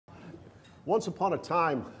Once upon a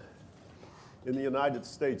time in the United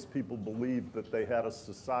States, people believed that they had a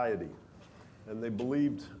society, and they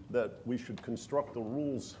believed that we should construct the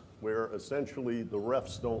rules where essentially the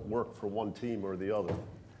refs don't work for one team or the other.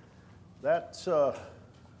 That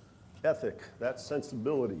ethic, that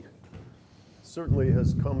sensibility certainly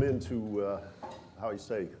has come into,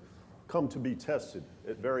 come to be tested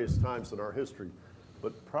at various times in our history,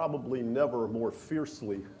 but probably never more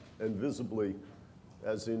fiercely and visibly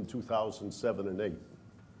as in 2007 and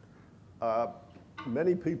 8.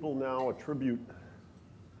 Many people now attribute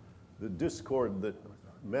the discord that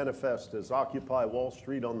manifests as Occupy Wall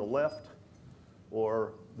Street on the left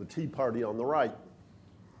or the Tea Party on the right.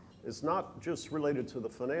 It's not just related to the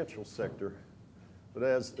financial sector, but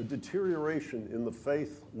as a deterioration in the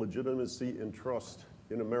faith, legitimacy, and trust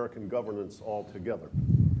in American governance altogether.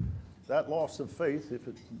 That loss of faith, if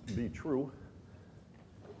it be true,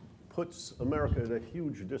 puts America at a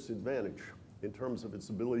huge disadvantage in terms of its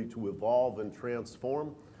ability to evolve and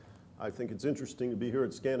transform. I think it's interesting to be here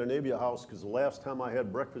at Scandinavia House because the last time I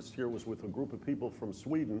had breakfast here was with a group of people from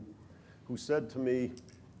Sweden who said to me,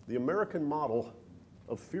 the American model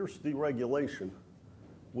of fierce deregulation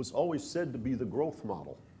was always said to be the growth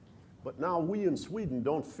model. But now we in Sweden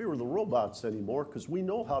don't fear the robots anymore because we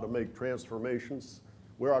know how to make transformations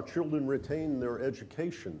where our children retain their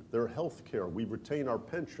education, their health care, we retain our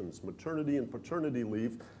pensions, maternity and paternity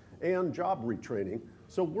leave, and job retraining.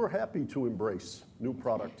 So we're happy to embrace new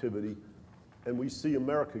productivity, and we see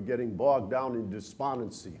America getting bogged down in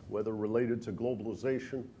despondency, whether related to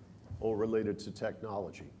globalization or related to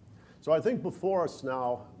technology. So I think before us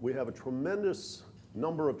now, we have a tremendous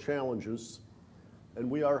number of challenges, and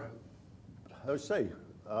we are,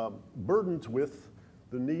 burdened with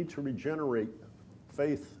the need to regenerate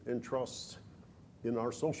faith and trust in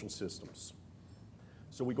our social systems.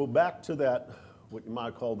 So we go back to that, what you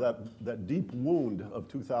might call that deep wound of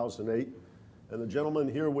 2008, and the gentlemen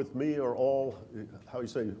here with me are all,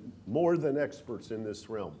 more than experts in this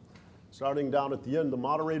realm. Starting down at the end, the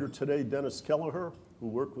moderator today, Dennis Kelleher, who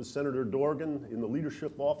worked with Senator Dorgan in the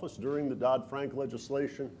leadership office during the Dodd-Frank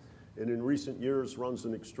legislation, and in recent years runs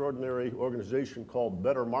an extraordinary organization called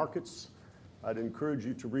Better Markets. I'd encourage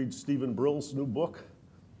you to read Stephen Brill's new book,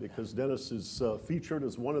 because Dennis is featured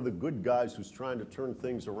as one of the good guys who's trying to turn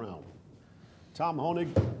things around. Tom Hoenig,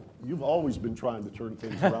 you've always been trying to turn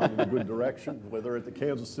things around in a good direction, whether at the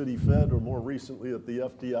Kansas City Fed or more recently at the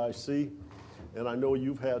FDIC. And I know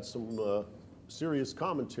you've had some serious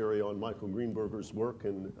commentary on Michael Greenberger's work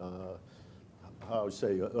and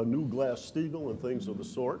a new Glass-Steagall and things of the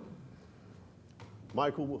sort.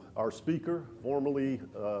 Michael, our speaker, formerly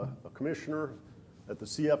a commissioner at the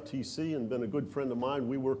CFTC and been a good friend of mine.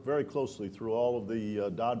 We worked very closely through all of the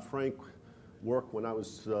Dodd-Frank work when I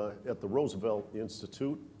was at the Roosevelt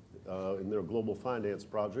Institute in their global finance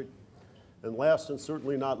project. And last and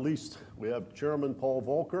certainly not least, we have Chairman Paul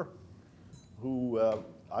Volcker, who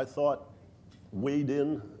I thought weighed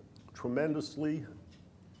in tremendously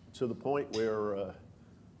to the point where,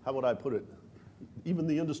 how would I put it? Even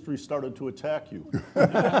the industry started to attack you.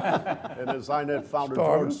 And as INET founder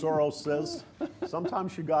George Soros says,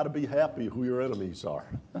 sometimes you got to be happy who your enemies are.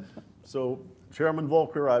 So, Chairman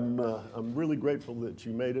Volcker, I'm really grateful that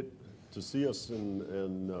you made it to see us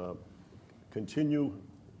and continue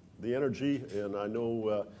the energy. And I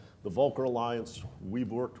know the Volcker Alliance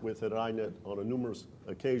we've worked with at INET on numerous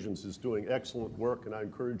occasions is doing excellent work, and I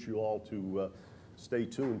encourage you all to stay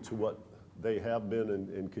tuned to what they have been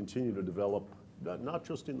and continue to develop, not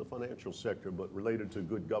just in the financial sector, but related to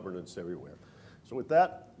good governance everywhere. So with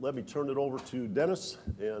that, let me turn it over to Dennis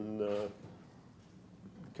and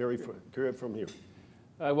carry it from here.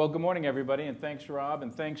 Well, good morning, everybody, and thanks, Rob,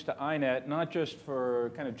 and thanks to INET, not just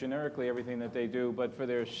for kind of generically everything that they do, but for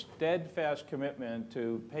their steadfast commitment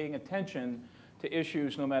to paying attention to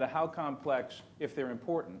issues, no matter how complex, if they're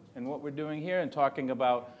important. And what we're doing here and talking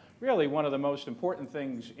about really one of the most important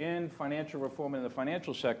things in financial reform in the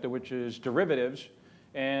financial sector, which is derivatives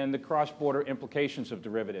and the cross-border implications of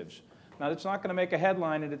derivatives. Now, it's not going to make a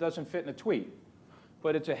headline and it doesn't fit in a tweet,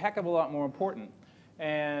 but it's a heck of a lot more important.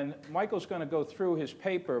 And Michael's going to go through his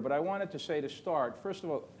paper, but I wanted to say to start, first of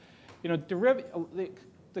all, you know,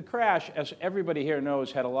 the crash, as everybody here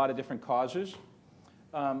knows, had a lot of different causes,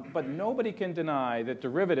 but nobody can deny that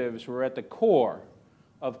derivatives were at the core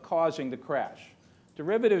of causing the crash.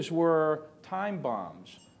 Derivatives were time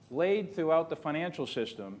bombs laid throughout the financial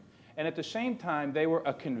system, and at the same time, they were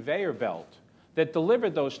a conveyor belt that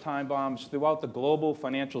delivered those time bombs throughout the global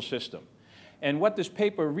financial system. And what this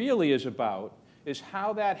paper really is about is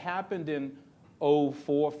how that happened in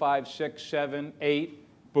 04, 5, 6, 7, 8,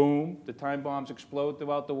 boom, the time bombs explode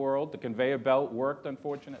throughout the world. The conveyor belt worked,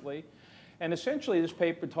 unfortunately. And essentially, this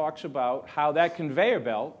paper talks about how that conveyor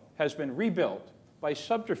belt has been rebuilt by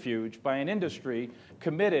subterfuge by an industry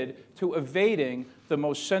committed to evading the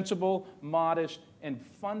most sensible, modest, and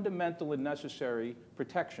fundamental and necessary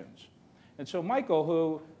protections. And so Michael,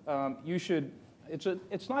 who you should,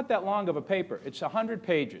 it's not that long of a paper. It's 100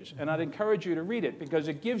 pages, and I'd encourage you to read it because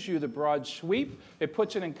it gives you the broad sweep. It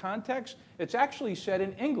puts it in context. It's actually said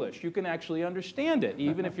in English. You can actually understand it,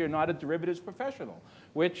 even if you're not a derivatives professional,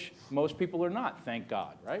 which most people are not, thank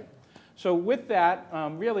God, right? So with that,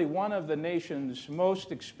 really one of the nation's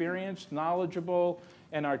most experienced, knowledgeable,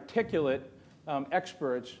 and articulate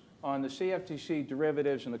experts on the CFTC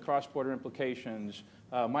derivatives and the cross-border implications.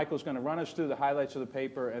 Michael's going to run us through the highlights of the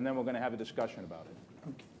paper, and then we're going to have a discussion about it.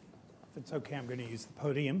 Okay. If it's okay, I'm going to use the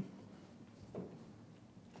podium.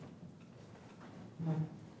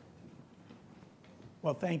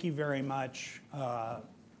 Well, thank you very much.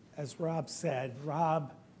 As Rob said,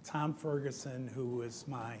 Tom Ferguson, who was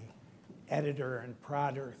my editor and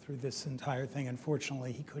prodder through this entire thing,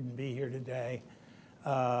 unfortunately, he couldn't be here today.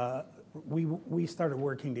 We started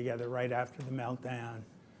working together right after the meltdown.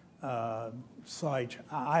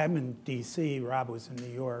 I'm in D.C., Rob was in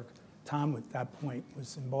New York. Tom, at that point,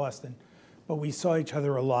 was in Boston. But we saw each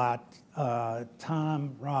other a lot.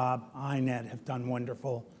 Tom, Rob, INET have done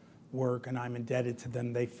wonderful work, and I'm indebted to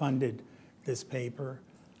them. They funded this paper.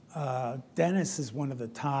 Dennis is one of the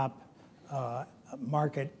top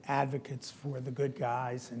market advocates for the good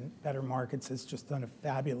guys, and Better Markets has just done a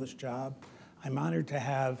fabulous job. I'm honored to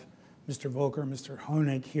have Mr. Volcker and Mr.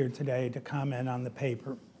 Hoenig here today to comment on the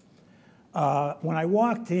paper. When I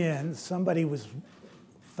walked in, somebody was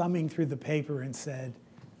thumbing through the paper and said,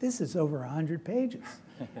 "This is over 100 pages."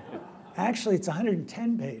 Actually, it's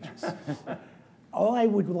 110 pages. All I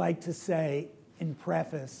would like to say in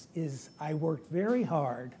preface is I worked very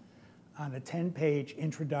hard on a 10-page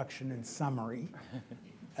introduction and summary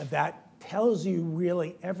that tells you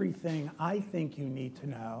really everything I think you need to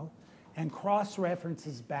know and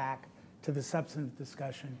cross-references back to the substantive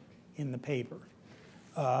discussion in the paper.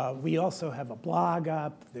 We also have a blog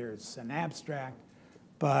up, there's an abstract,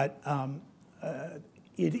 but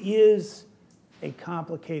it is a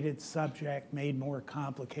complicated subject made more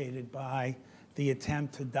complicated by the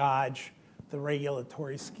attempt to dodge the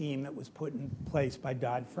regulatory scheme that was put in place by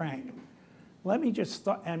Dodd-Frank. Let me just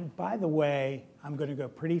start, and by the way, I'm going to go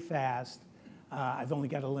pretty fast. I've only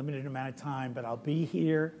got a limited amount of time, but I'll be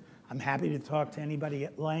here. I'm happy to talk to anybody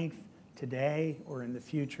at length today or in the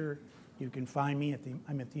future. You can find me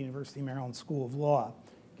I'm at the University of Maryland School of Law.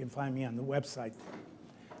 You can find me on the website.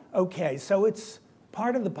 Okay, so it's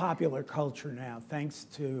part of the popular culture now, thanks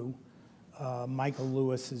to Michael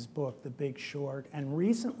Lewis's book, The Big Short, and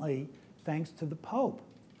recently, thanks to the Pope,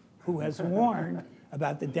 who has warned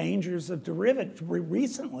about the dangers of derivatives,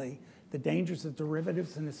 recently, the dangers of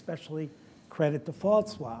derivatives and especially credit default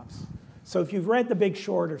swaps. So if you've read The Big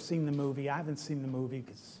Short or seen the movie, I haven't seen the movie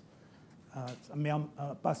because it's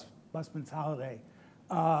a busman's holiday.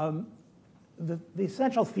 The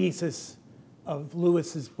essential thesis of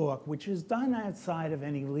Lewis's book, which is done outside of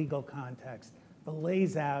any legal context, but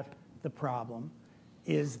lays out the problem,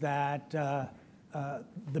 is that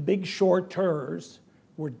the big shorters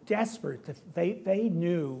were desperate. They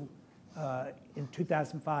knew in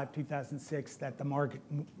 2005, 2006 that the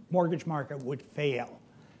mortgage market would fail.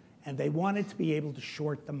 And they wanted to be able to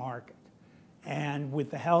short the market. And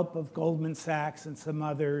with the help of Goldman Sachs and some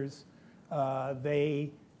others,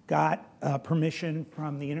 they got permission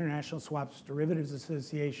from the International Swaps Derivatives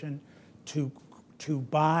Association to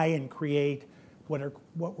buy and create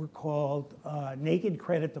what were called naked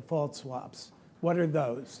credit default swaps. What are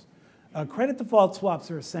those? Credit default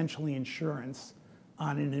swaps are essentially insurance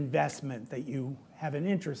on an investment that you have an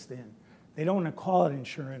interest in. They don't want to call it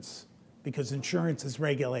insurance because insurance is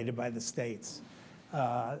regulated by the states.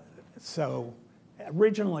 So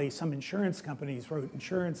originally, some insurance companies wrote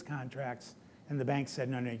insurance contracts, and the bank said,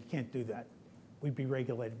 no, you can't do that. We'd be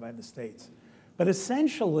regulated by the states. But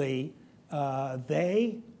essentially,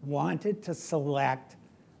 they wanted to select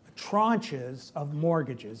tranches of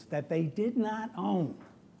mortgages that they did not own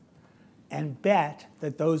and bet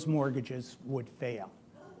that those mortgages would fail.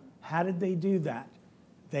 How did they do that?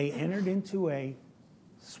 They entered into a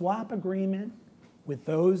swap agreement with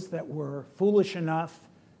those that were foolish enough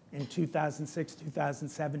in 2006,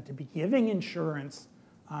 2007 to be giving insurance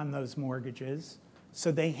on those mortgages.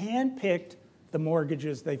 So they handpicked the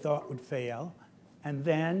mortgages they thought would fail, and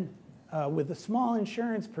then with a small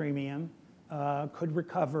insurance premium, could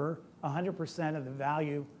recover 100% of the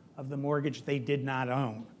value of the mortgage they did not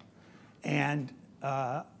own. And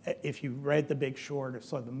if you read The Big Short or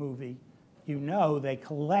saw the movie, you know they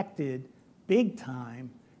collected big time.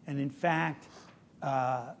 And in fact,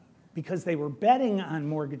 because they were betting on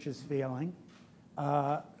mortgages failing,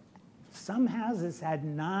 some houses had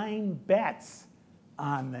 9 bets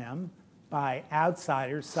on them by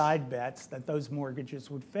outsiders, side bets, that those mortgages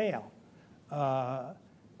would fail.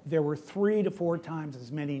 There were 3 to 4 times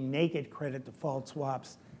as many naked credit default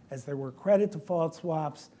swaps as there were credit default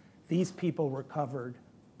swaps. These people recovered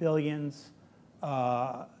billions.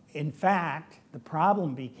 In fact, the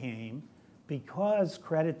problem became, because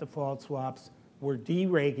credit default swaps were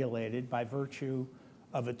deregulated by virtue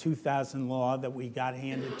of a 2000 law that we got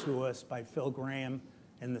handed to us by Phil Gramm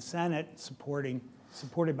in the Senate, supported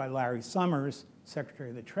by Larry Summers, Secretary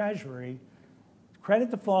of the Treasury, credit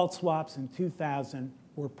default swaps in 2000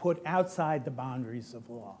 were put outside the boundaries of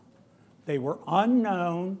law. They were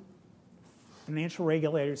unknown. Financial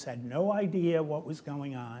regulators had no idea what was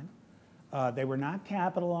going on. They were not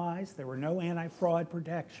capitalized. There were no anti-fraud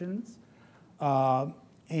protections.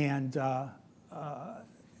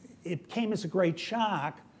 It came as a great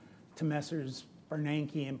shock to Messrs.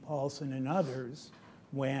 Bernanke and Paulson and others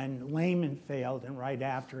when Lehman failed, and right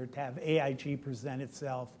after it, to have AIG present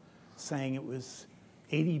itself saying it was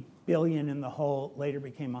 80 billion in the hole, later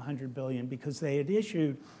became 100 billion, because they had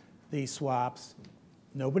issued these swaps.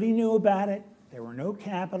 Nobody knew about it. There were no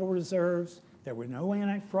capital reserves. There were no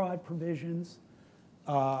anti-fraud provisions.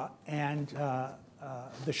 The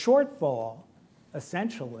shortfall,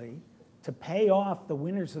 essentially, to pay off the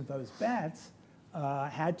winners of those bets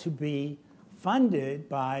had to be funded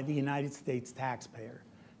by the United States taxpayer.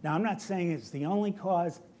 Now, I'm not saying it's the only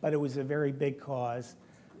cause, but it was a very big cause.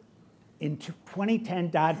 In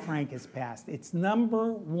 2010, Dodd-Frank has passed. Its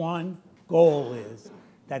 #1 goal is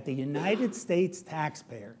that the United States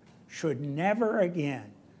taxpayer should never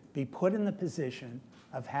again be put in the position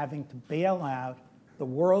of having to bail out the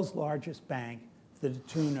world's largest bank to the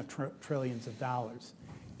tune of trillions of dollars.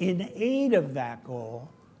 In aid of that goal,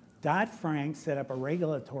 Dodd-Frank set up a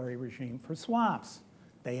regulatory regime for swaps.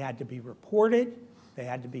 They had to be reported, they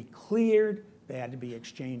had to be cleared, they had to be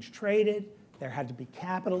exchange traded, there had to be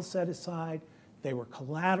capital set aside, they were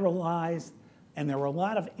collateralized, and there were a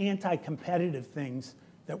lot of anti-competitive things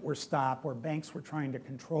that were stopped where banks were trying to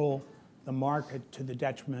control the market to the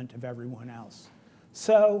detriment of everyone else.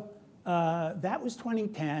 So that was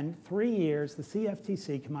 2010, 3 years. The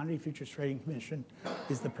CFTC, Commodity Futures Trading Commission,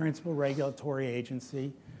 is the principal regulatory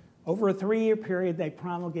agency. Over a 3-year period, they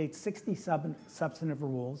promulgate 60 substantive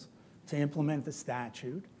rules to implement the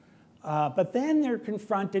statute. But then they're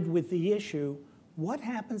confronted with the issue, what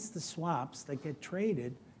happens to swaps that get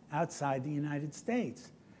traded outside the United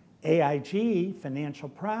States? AIG, Financial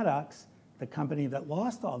Products, the company that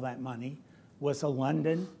lost all that money, was a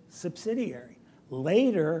London subsidiary.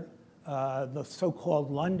 Later, the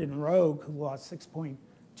so-called London rogue, who lost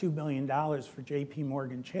 $6.2 billion for JP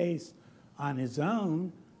Morgan Chase on his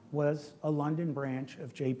own, was a London branch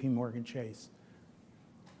of JP Morgan Chase.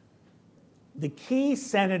 The key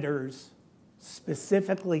senators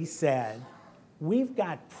specifically said, we've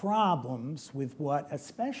got problems with what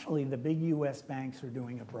especially the big US banks are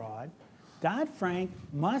doing abroad. Dodd-Frank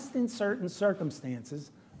must, in certain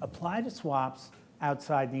circumstances, apply to swaps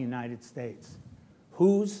outside the United States.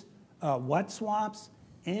 What swaps?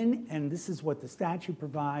 And this is what the statute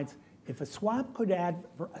provides. If a swap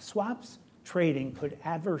swaps trading could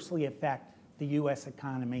adversely affect the US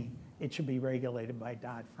economy, it should be regulated by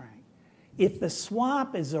Dodd-Frank. If the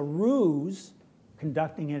swap is a ruse,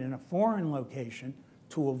 conducting it in a foreign location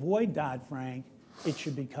to avoid Dodd-Frank, it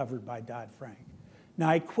should be covered by Dodd-Frank. Now,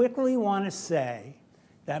 I quickly want to say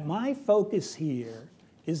that my focus here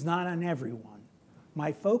is not on everyone.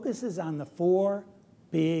 My focus is on the 4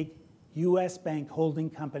 big US bank holding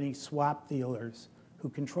company swap dealers who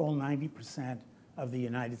control 90% of the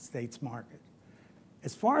United States market.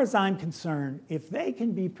 As far as I'm concerned, if they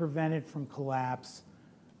can be prevented from collapse,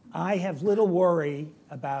 I have little worry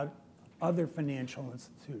about other financial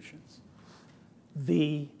institutions.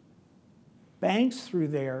 The banks, through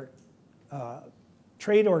their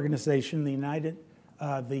trade organization,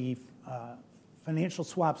 the Financial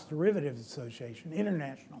Swaps Derivatives Association,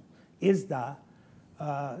 International, ISDA,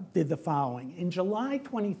 did the following. In July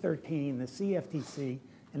 2013, the CFTC,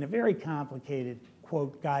 in a very complicated,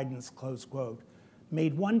 quote, guidance, close quote,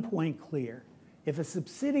 made one point clear. If a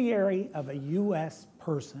subsidiary of a US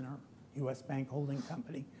person or US bank holding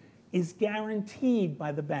company is guaranteed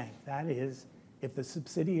by the bank, that is, if the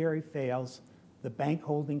subsidiary fails, the bank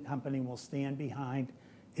holding company will stand behind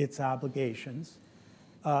its obligations.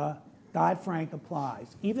 Dodd-Frank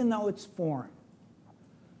applies, even though it's foreign.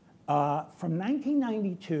 From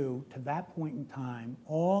 1992 to that point in time,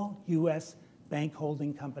 all U.S. bank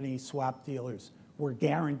holding company swap dealers were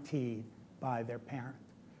guaranteed by their parent.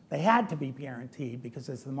 They had to be guaranteed because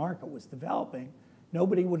as the market was developing,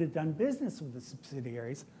 nobody would have done business with the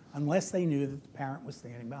subsidiaries unless they knew that the parent was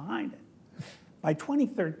standing behind it. By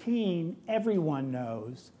 2013, everyone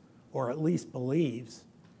knows, or at least believes,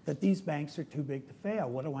 that these banks are too big to fail.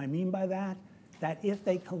 What do I mean by that? That if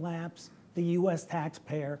they collapse, the U.S.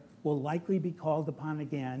 taxpayer will likely be called upon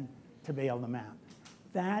again to bail them out.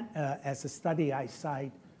 That, as a study I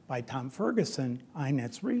cite by Tom Ferguson,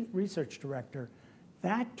 INET's research director,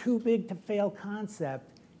 that too big to fail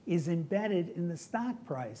concept is embedded in the stock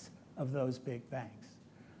price of those big banks.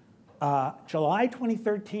 July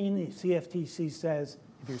 2013, the CFTC says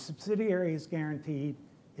if your subsidiary is guaranteed,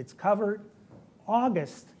 it's covered.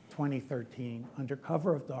 August 2013, under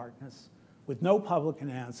cover of darkness, with no public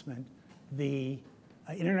announcement, the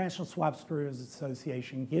International Swaps Derivatives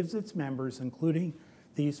Association gives its members, including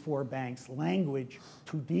these 4 banks, language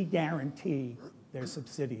to de-guarantee their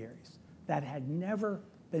subsidiaries. That had never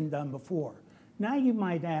been done before. Now you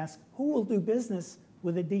might ask, who will do business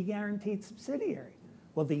with a de-guaranteed subsidiary?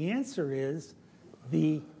 Well, the answer is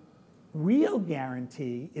the real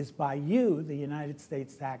guarantee is by you, the United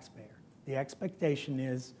States taxpayer. The expectation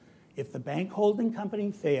is if the bank holding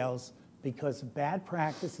company fails because of bad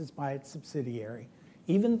practices by its subsidiary,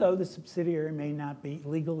 even though the subsidiary may not be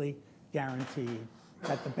legally guaranteed,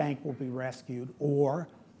 that the bank will be rescued, or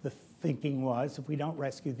the thinking was, if we don't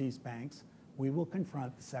rescue these banks, we will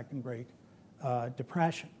confront the Second Great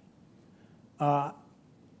Depression.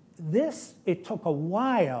 It took a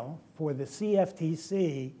while for the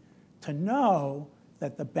CFTC to know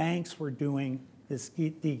that the banks were doing this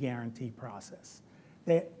de-guarantee process.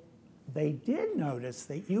 They did notice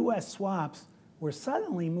that U.S. swaps were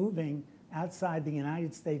suddenly moving outside the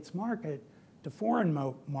United States market to foreign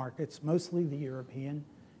markets, mostly the European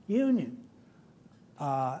Union.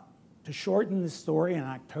 To shorten the story, in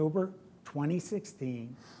October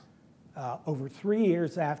 2016, over 3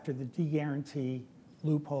 years after the de-guarantee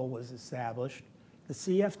loophole was established, the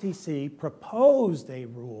CFTC proposed a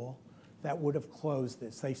rule that would have closed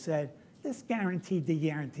this. They said, this guarantee,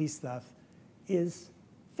 de-guarantee stuff is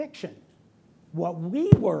fiction. What we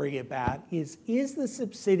worry about is the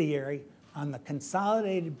subsidiary on the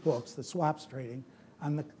consolidated books, the swaps trading,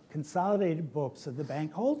 on the consolidated books of the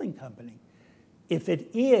bank holding company? If it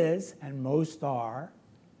is, and most are,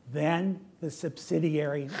 then the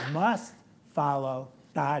subsidiary must follow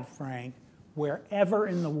Dodd-Frank wherever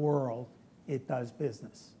in the world it does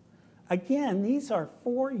business. Again, these are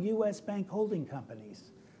 4 U.S. bank holding companies.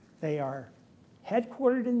 They are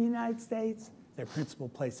headquartered in the United States. Their principal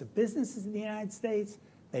place of business is in the United States.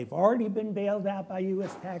 They've already been bailed out by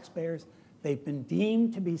U.S. taxpayers. They've been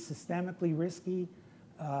deemed to be systemically risky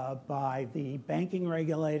by the banking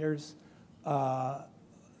regulators. And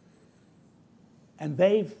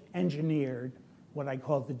they've engineered what I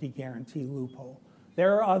call the de-guarantee loophole.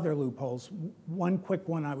 There are other loopholes. One quick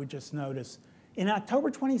one I would just notice. In October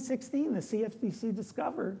 2016, the CFTC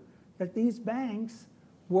discovered that these banks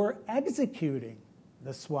were executing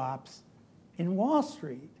the swaps in Wall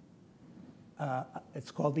Street. It's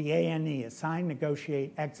called the ANE, Assign,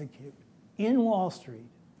 Negotiate, Execute, in Wall Street.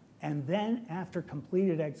 And then after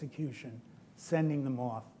completed execution, sending them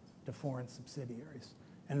off to foreign subsidiaries.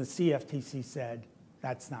 And the CFTC said,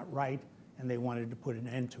 that's not right, and they wanted to put an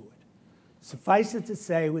end to it. Suffice it to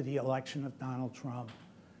say, with the election of Donald Trump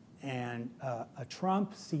and a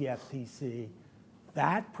Trump CFTC,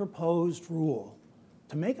 that proposed rule,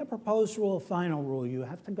 to make a proposed rule a final rule, you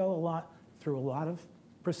have to go through a lot of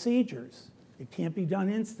procedures. It can't be done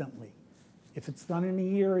instantly. If it's done in a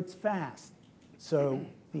year, it's fast. So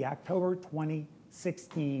the October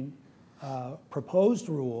 2016 proposed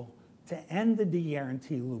rule to end the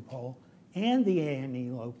de-guarantee loophole and the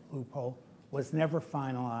ANE loophole was never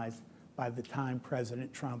finalized by the time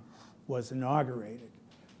President Trump was inaugurated.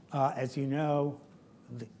 As you know,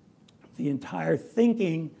 the entire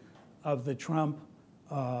thinking of the Trump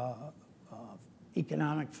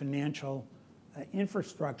economic financial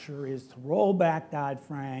infrastructure is to roll back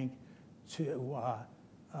Dodd-Frank, to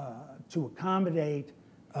accommodate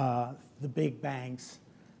the big banks.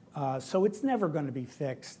 So it's never going to be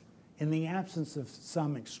fixed in the absence of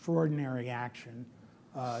some extraordinary action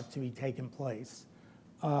to be taken place.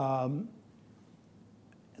 The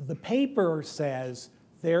paper says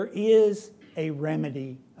there is a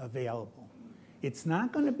remedy available. It's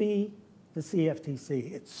not going to be the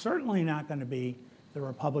CFTC. It's certainly not going to be the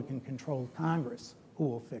Republican-controlled Congress who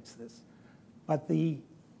will fix this. But the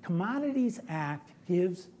Commodities Act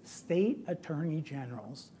gives state attorney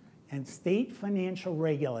generals and state financial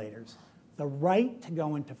regulators the right to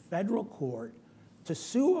go into federal court to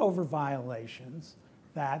sue over violations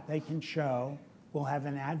that they can show will have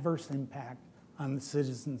an adverse impact on the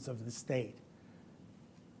citizens of the state.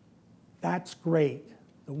 That's great.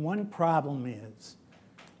 The one problem is,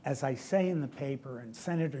 as I say in the paper, and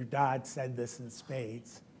Senator Dodd said this in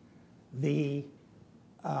spades, the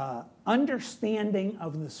understanding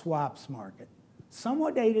of the swaps market,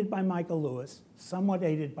 somewhat aided by Michael Lewis, somewhat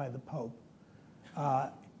aided by the Pope,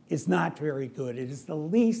 is not very good. It is the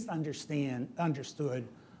least understood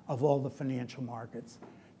of all the financial markets.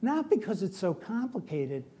 Not because it's so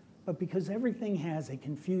complicated, but because everything has a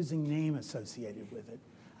confusing name associated with it,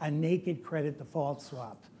 a naked credit default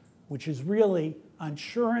swap, which is really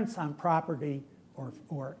insurance on property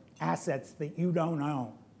or assets that you don't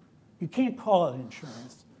own. You can't call it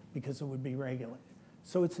insurance because it would be regulated.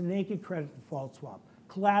 So it's a naked credit default swap,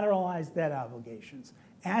 collateralized debt obligations,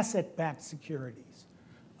 asset-backed securities.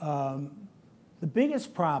 The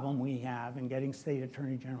biggest problem we have in getting state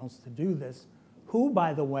attorney generals to do this, who,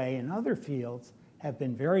 by the way, in other fields have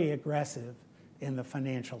been very aggressive in the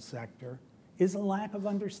financial sector, is a lack of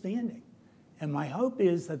understanding. And my hope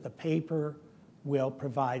is that the paper will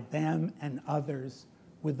provide them and others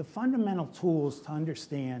with the fundamental tools to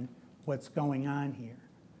understand what's going on here.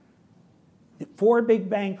 The 4 big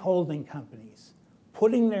bank holding companies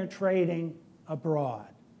putting their trading abroad.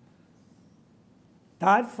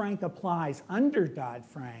 Dodd-Frank applies under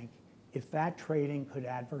Dodd-Frank if that trading could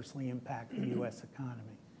adversely impact the US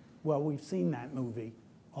economy. Well, we've seen that movie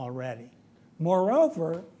already.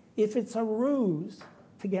 Moreover, if it's a ruse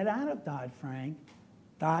to get out of Dodd-Frank,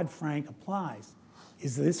 Dodd-Frank applies.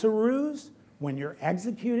 Is this a ruse? When you're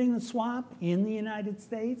executing the swap in the United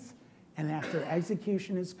States, and after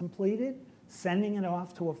execution is completed, sending it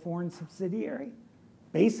off to a foreign subsidiary,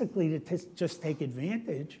 basically to just take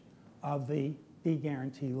advantage of the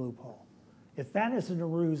guarantee loophole. If that isn't a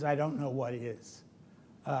ruse, I don't know what is.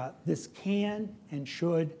 This can and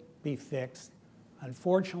should be fixed.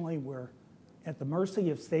 Unfortunately, we're at the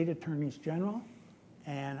mercy of state attorneys general,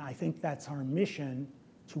 and I think that's our mission,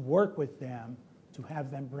 to work with them, to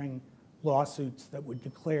have them bring lawsuits that would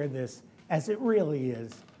declare this, as it really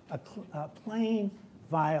is, a plain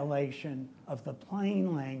violation of the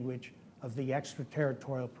plain language of the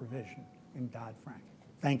extraterritorial provision in Dodd-Frank.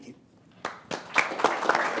 Thank you.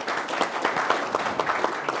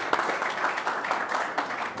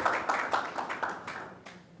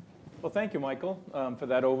 Well, thank you, Michael, for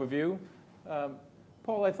that overview.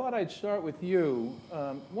 Paul, I thought I'd start with you.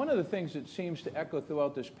 One of the things that seems to echo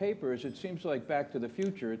throughout this paper is it seems like Back to the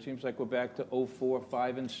Future. It seems like we're back to 04,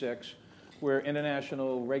 5, and 6, where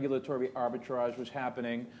international regulatory arbitrage was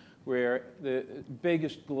happening, where the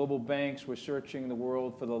biggest global banks were searching the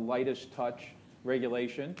world for the lightest touch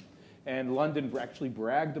regulation. And London actually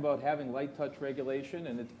bragged about having light touch regulation,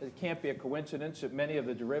 and it can't be a coincidence that many of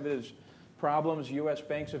the derivatives problems US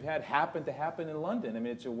banks have had happen to happen in London. I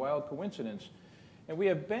mean, it's a wild coincidence. And we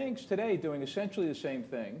have banks today doing essentially the same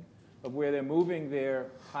thing, of where they're moving their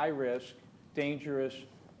high-risk, dangerous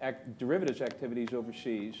derivatives activities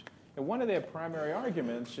overseas. And one of their primary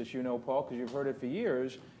arguments, as you know, Paul, because you've heard it for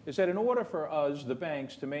years, is that in order for us, the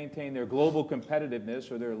banks, to maintain their global competitiveness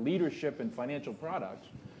or their leadership in financial products,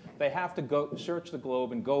 they have to go search the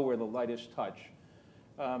globe and go where the lightest touch.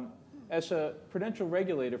 As a prudential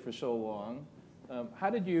regulator for so long, how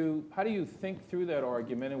do you think through that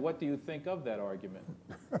argument, and what do you think of that argument?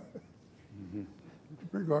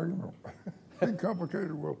 Big argument, big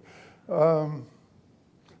complicated world.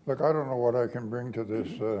 Look, I don't know what I can bring to this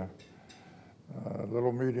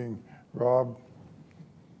little meeting. Rob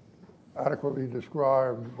adequately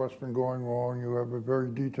described what's been going on. You have a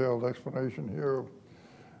very detailed explanation here of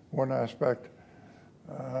one aspect.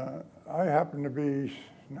 I happen to be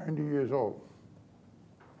 90 years old.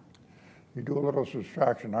 You do a little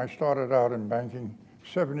subtraction. I started out in banking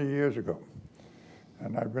 70 years ago,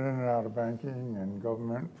 and I've been in and out of banking and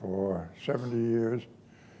government for 70 years.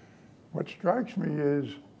 What strikes me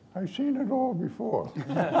is I've seen it all before.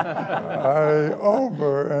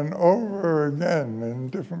 Over and over again in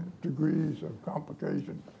different degrees of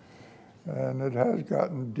complication. And it has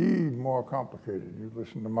gotten indeed more complicated. You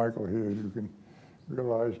listen to Michael here, you can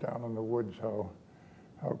realize down in the woods how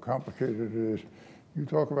complicated it is. You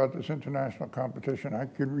talk about this international competition. I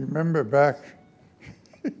can remember back,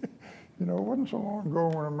 you know, it wasn't so long ago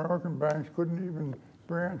when American banks couldn't even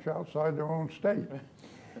branch outside their own state,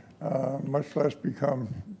 much less become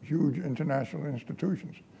huge international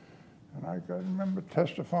institutions. And I can remember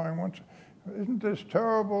testifying once, isn't this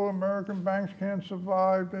terrible? American banks can't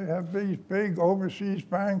survive. They have these big overseas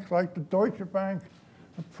banks like the Deutsche Bank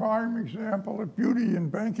a prime example of beauty in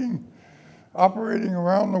banking, operating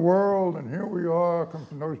around the world, and here we are, come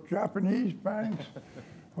from those Japanese banks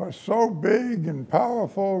are so big and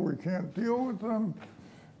powerful, we can't deal with them.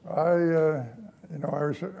 I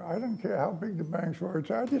didn't care how big the banks were.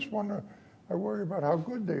 I worry about how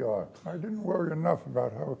good they are. I didn't worry enough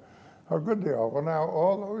about how good they are. Well, now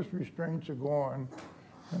all those restraints are gone,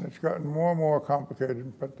 and it's gotten more and more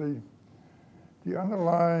complicated, but the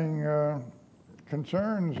underlying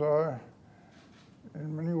concerns are,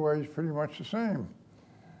 in many ways, pretty much the same.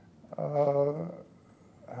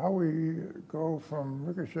 How we go from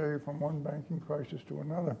ricochet from one banking crisis to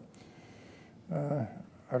another.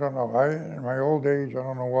 I don't know. In my old age, I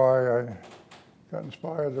don't know why I got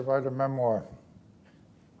inspired to write a memoir.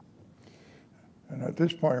 And at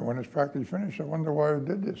this point, when it's practically finished, I wonder why I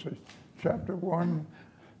did this. Chapter 1,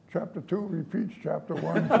 Chapter 2 repeats Chapter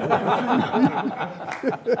 1.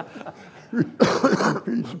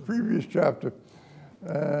 Repeats the previous chapter.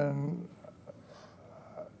 And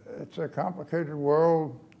it's a complicated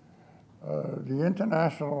world. The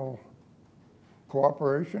international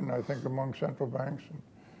cooperation, I think, among central banks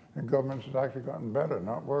and governments has actually gotten better,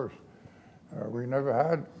 not worse. We never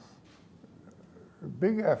had a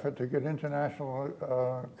big effort to get international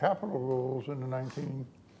capital rules in the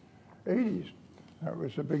 1980s. That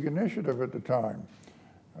was a big initiative at the time.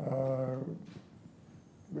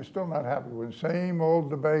 We're still not happy with the same old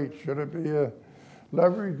debate. Should it be a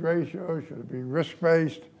leverage ratio? Should it be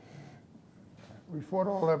risk-based? We fought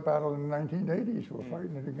all that battle in the 1980s. We're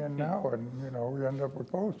fighting it again now, and we end up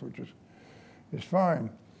with both, which is fine.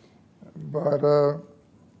 But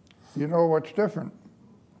you know what's different?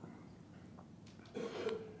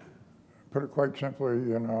 Put it quite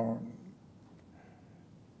simply,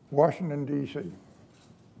 Washington, D.C.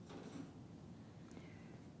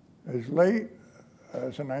 As late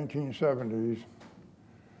as the 1970s,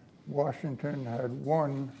 Washington had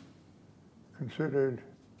one considered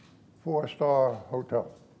 4-star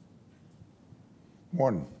hotel.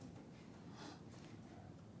 One.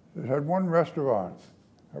 It had one restaurant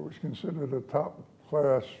that was considered a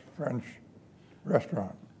top-class French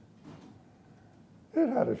restaurant. It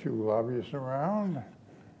had a few lobbyists around.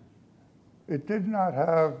 It did not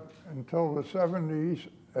have, until the 70s,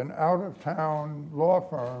 an out-of-town law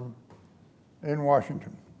firm in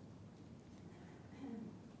Washington.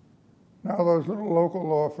 Now those little local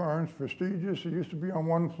law firms, prestigious, they used to be on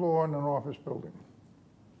one floor in an office building.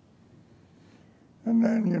 And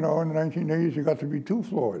then, in the 1980s, it got to be 2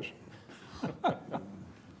 floors.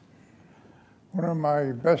 One of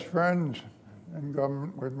my best friends in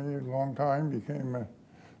government with me a long time became a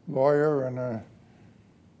lawyer in a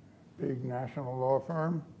big national law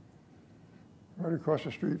firm right across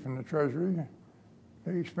the street from the Treasury.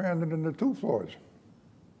 They expanded into 2 floors.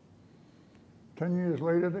 10 years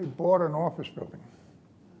later, they bought an office building.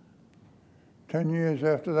 10 years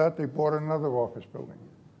after that, they bought another office building.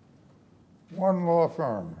 One law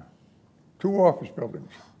firm, 2 office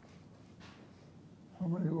buildings. How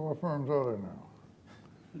many law firms are there now?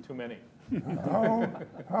 Too many.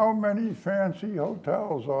 How many fancy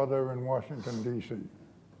hotels are there in Washington, D.C.?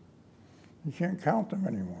 You can't count them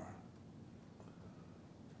anymore.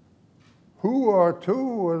 Who are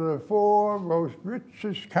 2 of the 4 most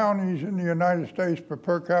richest counties in the United States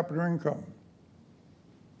per capita income?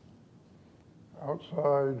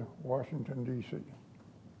 Outside Washington, D.C.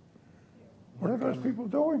 What are those people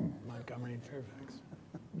doing? Montgomery and Fairfax.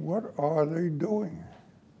 What are they doing?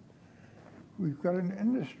 We've got an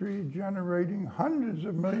industry generating hundreds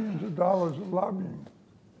of millions of dollars of lobbying.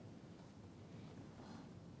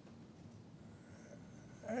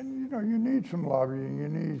 And you need some lobbying, you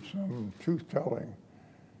need some truth-telling.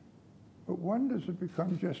 But when does it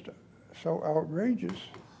become just so outrageous?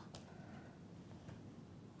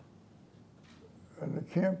 And the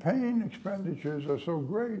campaign expenditures are so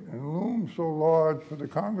great and loom so large for the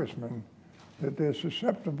congressmen that they're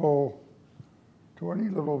susceptible to any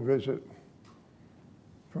little visit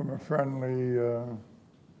from a friendly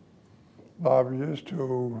lobbyist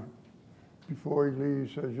who, before he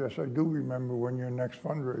leaves, says, yes, I do remember when your next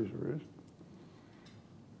fundraiser is.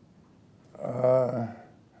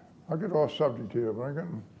 I'll get off subject here, but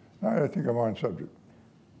I think I'm on subject.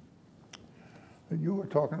 You were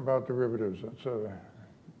talking about derivatives. That's a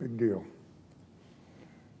big deal.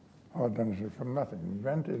 Hard done it from nothing.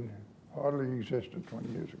 Invented, hardly existed 20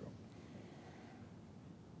 years ago.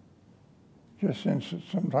 Just since it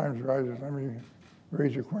sometimes rises, let me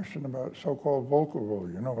raise a question about so-called Volcker rule.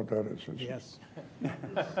 You know what that is? Yes.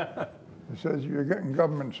 It says you're getting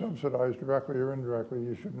government subsidized directly or indirectly,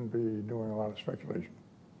 you shouldn't be doing a lot of speculation.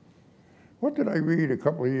 What did I read a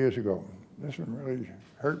couple of years ago? this one really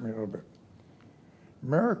hurt me a little bit.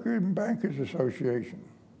 American Bankers Association.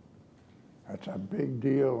 That's a big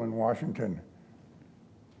deal in Washington.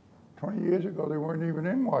 20 years ago, they weren't even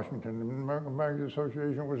in Washington. The American Bankers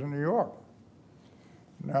Association was in New York.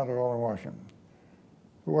 Now they're all in Washington.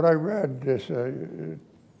 But what I read, this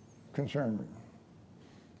concerned me.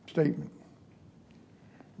 Statement.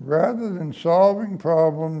 Rather than solving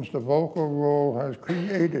problems, the Volcker rule has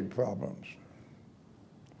created problems.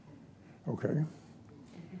 Okay.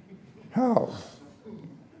 How?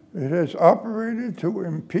 It has operated to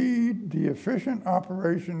impede the efficient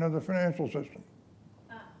operation of the financial system.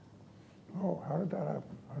 Oh, how did that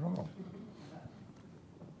happen? I don't know.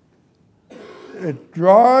 It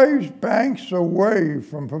drives banks away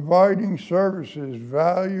from providing services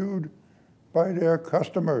valued by their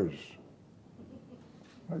customers.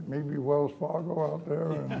 Like maybe Wells Fargo out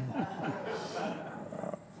there. And,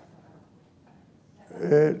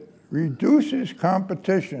 it reduces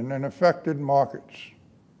competition in affected markets.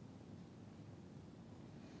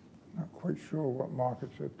 Not quite sure what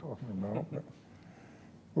markets they're talking about, but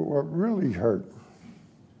what really hurt,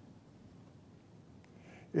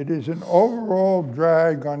 it is an overall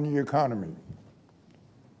drag on the economy.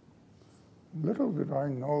 Little did I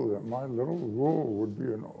know that my little rule would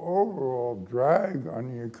be an overall drag on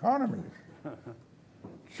the economy.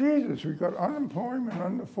 Jesus, we got unemployment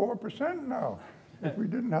under 4% now. If we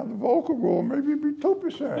didn't have the Volcker rule, maybe it'd be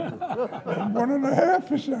 2%,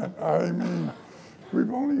 1.5%. I mean,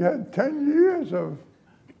 we've only had 10 years of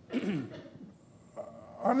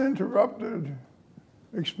uninterrupted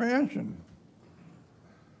expansion.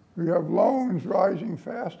 We have loans rising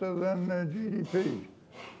faster than GDP.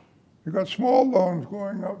 You've got small loans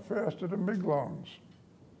going up faster than big loans.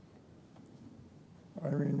 I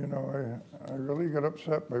mean, you know, I really get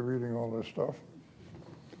upset by reading all this stuff.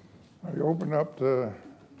 I opened up the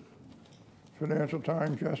Financial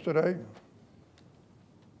Times yesterday.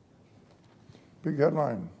 Big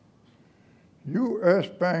headline. U.S.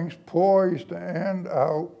 banks poised to hand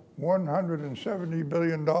out $170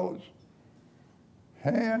 billion.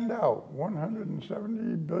 Hand out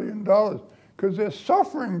 $170 billion because they're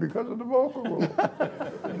suffering because of the Volcker rule.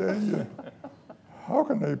 How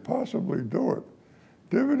can they possibly do it?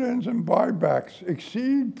 Dividends and buybacks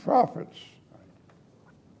exceed profits.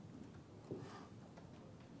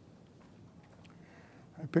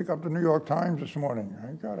 I pick up the New York Times this morning.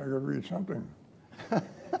 I gotta read something.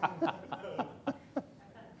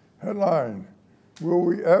 Headline, will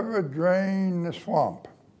we ever drain the swamp?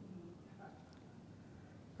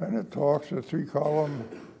 And it talks, a 3-column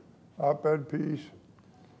op-ed piece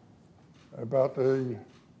about the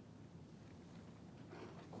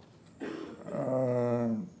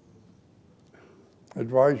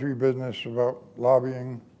advisory business about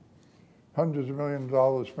lobbying, hundreds of millions of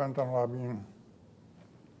dollars spent on lobbying.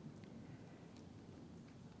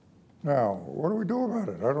 Now, what do we do about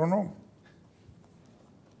it? I don't know.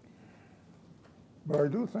 But I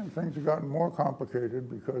do think things have gotten more complicated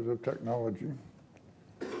because of technology.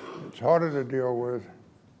 It's harder to deal with.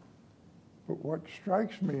 But what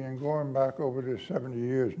strikes me in going back over this 70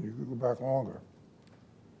 years, and you could go back longer,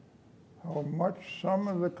 how much some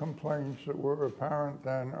of the complaints that were apparent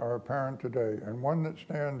then are apparent today. And one that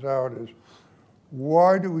stands out is,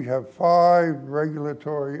 why do we have 5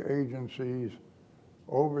 regulatory agencies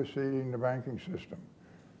overseeing the banking system?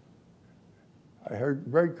 I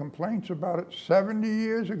read complaints about it 70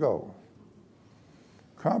 years ago.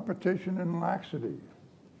 Competition and laxity.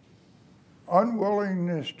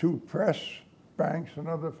 Unwillingness to press banks and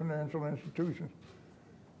other financial institutions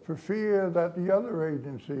for fear that the other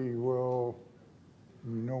agency will,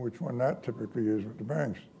 you know which one that typically is with the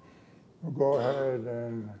banks, will go ahead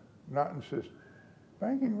and not insist.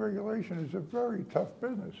 Banking regulation is a very tough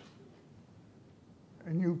business.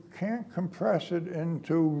 And you can't compress it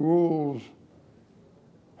into rules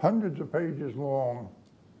hundreds of pages long,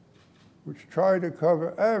 which try to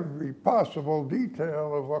cover every possible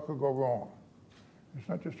detail of what could go wrong. It's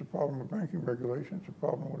not just a problem with banking regulation, it's a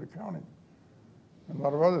problem with accounting and a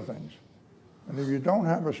lot of other things. And if you don't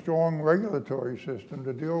have a strong regulatory system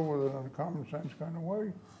to deal with it in a common sense kind of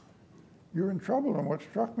way, you're in trouble. And what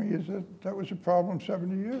struck me is that that was a problem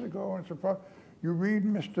 70 years ago, and it's a problem. You read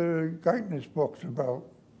Mr. Geithner's books about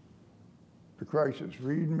the crisis,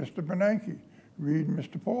 read Mr. Bernanke, read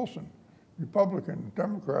Mr. Paulson, Republican,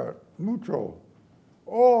 Democrat, neutral,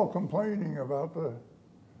 all complaining about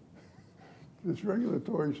this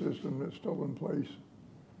regulatory system that's still in place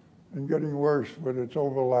and getting worse with its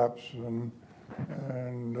overlaps and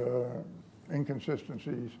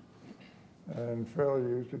inconsistencies and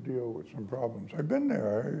failures to deal with some problems. I've been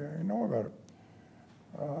there, I know about it.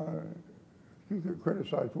 you get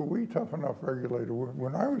criticized. Were we tough enough regulator?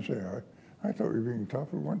 When I was there, I thought we were being tough.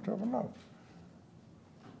 We weren't tough enough.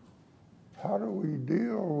 How do we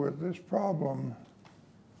deal with this problem,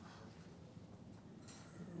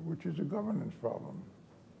 which is a governance problem?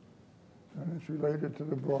 And it's related to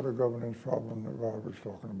the broader governance problem that Rob was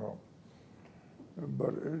talking about.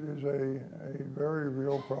 But it is a very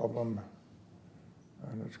real problem,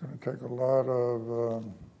 and it's going to take a lot of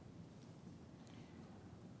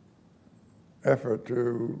effort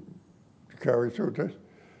to carry through this.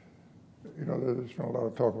 You know, there's been a lot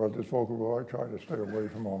of talk about this Volcker rule. I try to stay away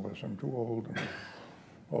from all this. I'm too old and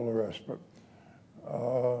all the rest. But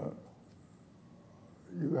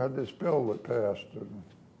you had this bill that passed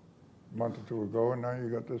a month or two ago, and now you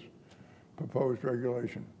got this proposed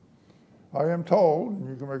regulation. I am told, and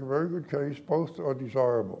you can make a very good case, both are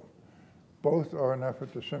desirable. Both are an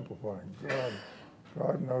effort to simplify.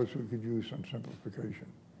 God knows we could use some simplification.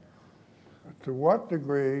 To what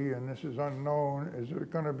degree, and this is unknown, is it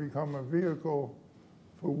going to become a vehicle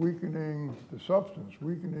for weakening the substance,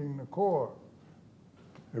 weakening the core?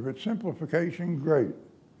 If it's simplification, great.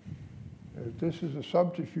 If this is a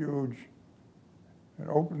subterfuge and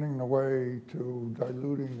opening the way to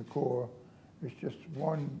diluting the core, it's just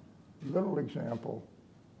one little example.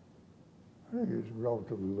 I think it's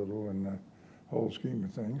relatively little in the whole scheme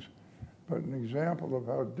of things, but an example of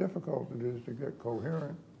how difficult it is to get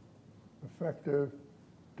coherent, effective,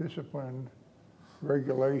 disciplined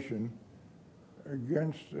regulation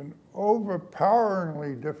against an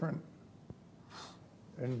overpoweringly different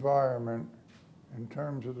environment in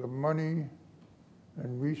terms of the money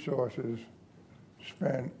and resources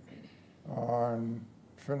spent on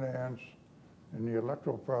finance in the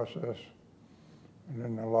electoral process and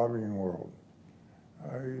in the lobbying world.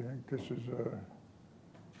 I think this is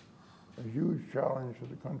a huge challenge for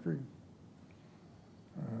the country.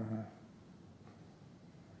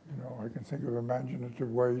 You know, I can think of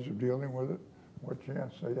imaginative ways of dealing with it. What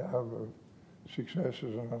chance they have of success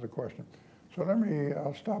is another question. So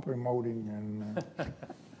I'll stop emoting and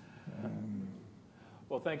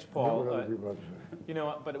well, thanks, Paul. what other people have to say. You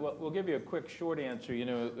know, but we'll give you a quick, short answer. You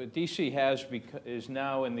know, DC is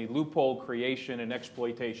now in the loophole creation and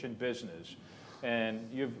exploitation business, and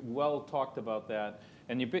you've well talked about that.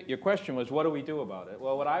 And your question was, what do we do about it?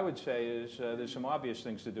 Well, what I would say is there's some obvious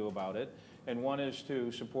things to do about it, and one is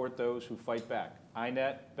to support those who fight back.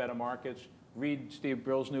 INET, Better Markets. Read Steve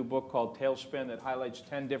Brill's new book called Tailspin that highlights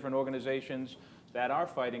 10 different organizations that are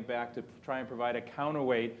fighting back to try and provide a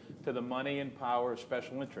counterweight to the money and power of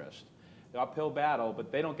special interest. The uphill battle,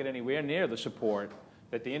 but they don't get anywhere near the support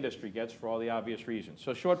that the industry gets for all the obvious reasons.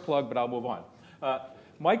 So short plug, but I'll move on.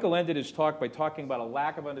 Michael ended his talk by talking about a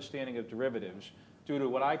lack of understanding of derivatives due to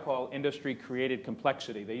what I call industry-created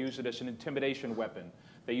complexity. They use it as an intimidation weapon.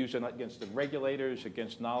 They use it against the regulators,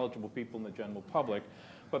 against knowledgeable people in the general public.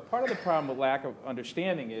 But part of the problem with lack of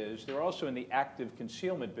understanding is they're also in the active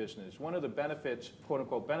concealment business. One of the benefits,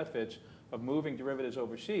 quote-unquote benefits, of moving derivatives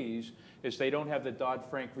overseas is they don't have the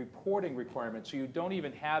Dodd-Frank reporting requirement, so you don't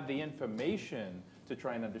even have the information to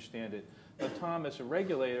try and understand it. Now, Tom, as a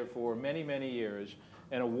regulator for many, many years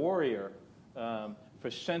and a warrior for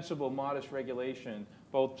sensible, modest regulation,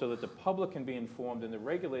 both so that the public can be informed and the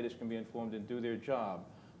regulators can be informed and do their job,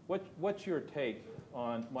 what's your take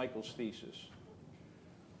on Michael's thesis?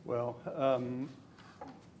 Well,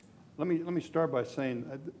 let me start by saying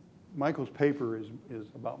Michael's paper is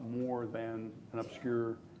about more than an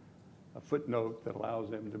obscure footnote that allows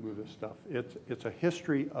them to move this stuff. It's a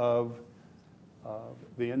history of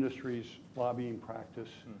the industry's lobbying practice,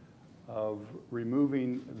 of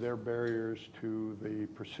removing their barriers to the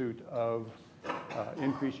pursuit of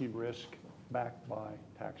increasing risk backed by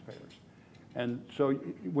taxpayers. And so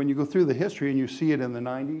when you go through the history and you see it in the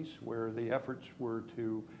 90s, where the efforts were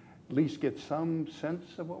to at least get some sense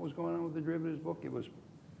of what was going on with the derivatives book, it was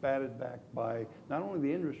batted back by not only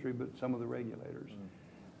the industry, but some of the regulators.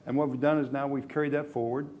 And what we've done is now we've carried that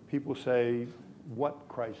forward. People say, what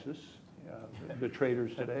crisis? The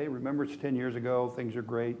traders today, remember it's 10 years ago, things are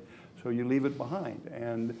great, so you leave it behind.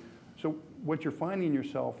 And so what you're finding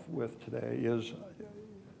yourself with today is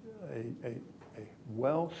a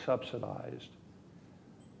well-subsidized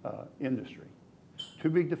industry. Too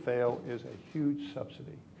big to fail is a huge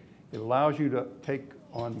subsidy. It allows you to take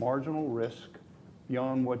on marginal risk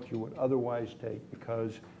beyond what you would otherwise take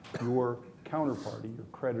because your counterparty, your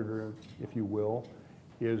creditor, if you will,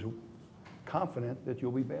 is confident that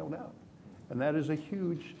you'll be bailed out. And that is a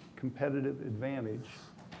huge competitive advantage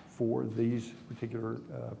for these particular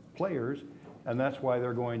players, and that's why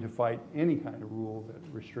they're going to fight any kind of rule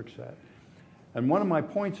that restricts that. And one of my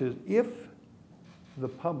points is if the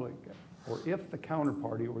public or if the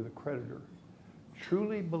counterparty or the creditor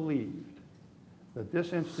truly believed that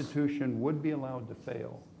this institution would be allowed to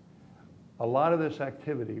fail, a lot of this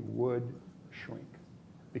activity would shrink,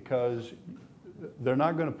 because they're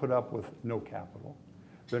not going to put up with no capital.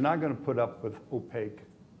 They're not going to put up with opaque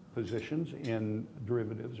positions in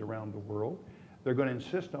derivatives around the world. They're going to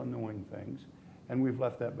insist on knowing things, and we've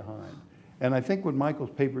left that behind. And I think what Michael's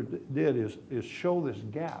paper did is show this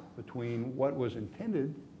gap between what was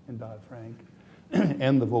intended in Dodd-Frank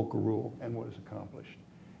and the Volcker rule and what is accomplished.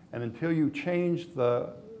 And until you change the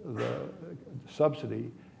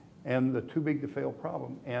subsidy and the too big to fail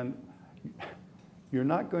problem, and you're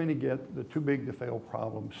not going to get the too big to fail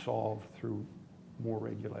problem solved through more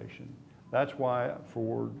regulation. That's why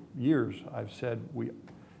for years I've said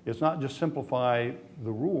it's not just simplify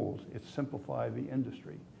the rules, it's simplify the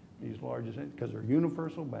industry. These largest, because they're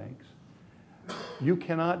universal banks. You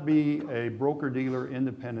cannot be a broker-dealer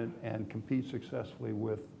independent and compete successfully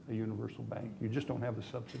with a universal bank. You just don't have the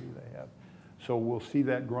subsidy they have. So we'll see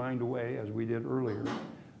that grind away as we did earlier.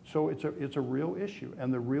 So it's a real issue.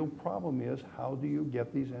 And the real problem is, how do you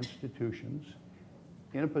get these institutions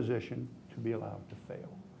in a position to be allowed to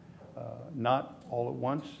fail? Not all at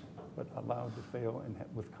once, but allowed to fail and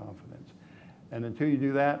with confidence. And until you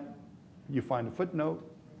do that, you find a footnote,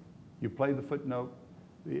 you play the footnote.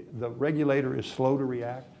 The regulator is slow to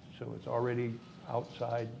react, so it's already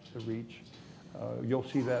outside the reach. You'll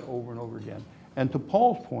see that over and over again. And to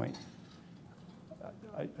Paul's point,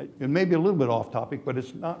 it may be a little bit off topic, but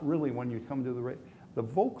it's not really when you come to the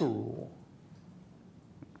Volcker rule,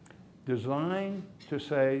 designed to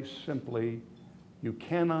say simply, you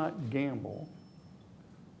cannot gamble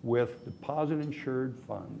with deposit-insured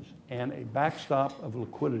funds and a backstop of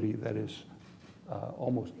liquidity that is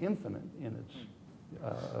almost infinite in its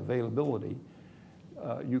availability.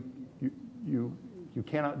 You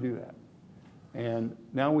cannot do that. And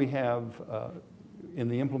now we have, in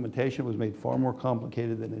the implementation, it was made far more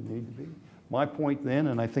complicated than it needed to be. My point then,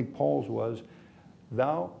 and I think Paul's was,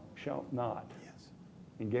 thou shalt not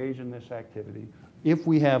engage in this activity. If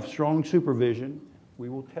we have strong supervision, we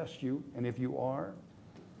will test you, and if you are,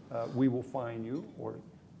 we will fine you, or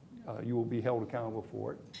you will be held accountable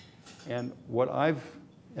for it. And what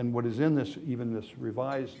is in this, even this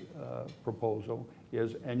revised proposal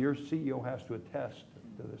is, and your CEO has to attest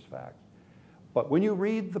to this fact. But when you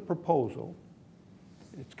read the proposal,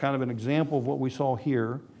 it's kind of an example of what we saw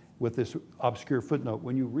here with this obscure footnote.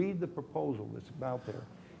 When you read the proposal that's about there,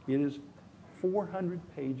 it is 400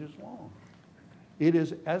 pages long. It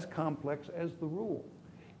is as complex as the rule.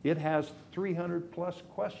 It has 300 plus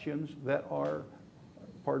questions that are,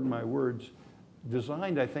 pardon my words,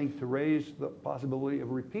 designed, I think, to raise the possibility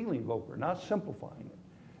of repealing Volcker, not simplifying it.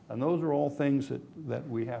 And those are all things that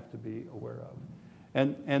we have to be aware of.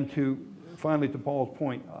 And finally, to Paul's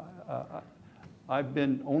point, I've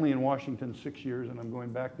been only in Washington 6 years, and I'm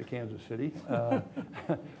going back to Kansas City.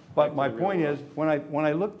 But my point is, when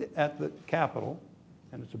I looked at the Capitol,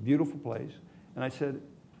 and it's a beautiful place, and I said,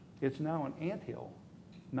 it's now an anthill,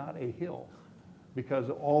 not a hill, because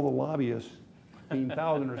all the lobbyists,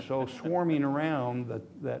 15,000 or so, swarming around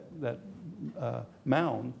that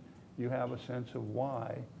mound, you have a sense of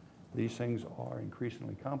why these things are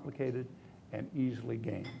increasingly complicated and easily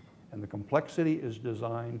gamed. And the complexity is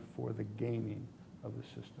designed for the gaming of the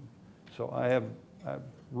system. So I have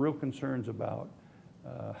real concerns about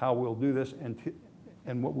how we'll do this,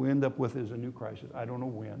 and what we end up with is a new crisis. I don't know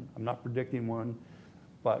when. I'm not predicting one.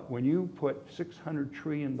 But when you put $600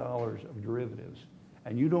 trillion of derivatives,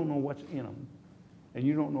 and you don't know what's in them, and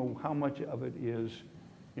you don't know how much of it is,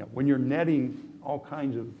 when you're netting all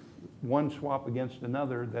kinds of one swap against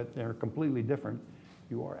another that they're completely different,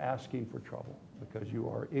 you are asking for trouble because you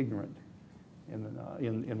are ignorant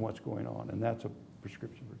in what's going on, and that's a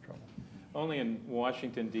prescription for trouble. Only in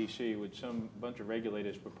Washington, D.C. would some bunch of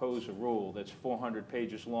regulators propose a rule that's 400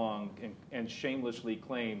 pages long and shamelessly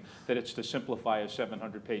claim that it's to simplify a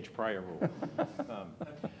 700-page prior rule.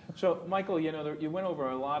 So, Michael, you went over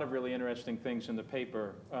a lot of really interesting things in the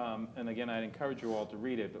paper, and again, I'd encourage you all to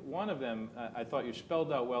read it. But one of them I thought you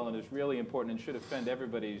spelled out well and is really important and should offend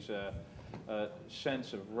everybody's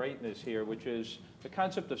sense of rightness here, which is the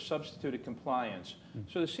concept of substituted compliance.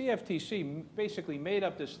 So the CFTC basically made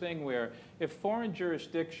up this thing where if foreign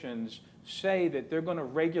jurisdictions say that they're going to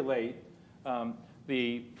regulate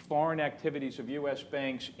the foreign activities of U.S.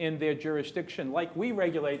 banks in their jurisdiction like we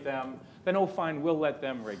regulate them, then oh fine, we'll let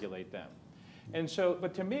them regulate them. And so,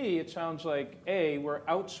 but to me, it sounds like, A, we're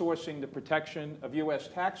outsourcing the protection of U.S.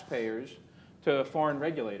 taxpayers to foreign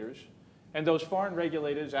regulators, and those foreign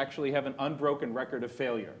regulators actually have an unbroken record of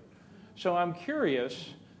failure. So I'm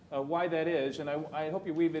curious, why that is, and I hope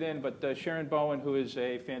you weave it in, but Sharon Bowen, who is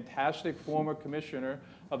a fantastic former commissioner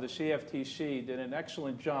of the CFTC, did an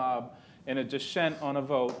excellent job in a dissent on a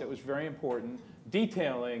vote that was very important,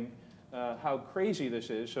 detailing how crazy this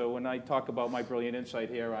is. So when I talk about my brilliant insight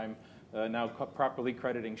here, I'm now properly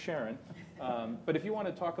crediting Sharon. But if you want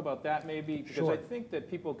to talk about that maybe, because Sure. I think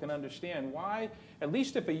that people can understand why, at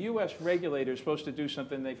least if a U.S. regulator is supposed to do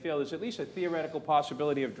something they feel, there's at least a theoretical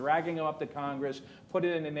possibility of dragging them up to Congress, put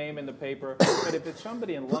it in a name in the paper. But if it's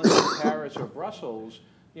somebody in London, Paris, or Brussels,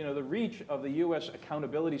 you know, the reach of the U.S.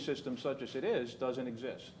 accountability system, such as it is, doesn't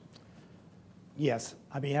exist. Yes,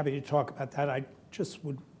 I'd be happy to talk about that. I just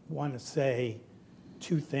would want to say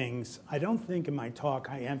two things. I don't think in my talk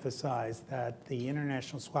I emphasized that the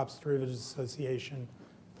International Swaps Derivatives Association,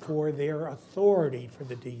 for their authority for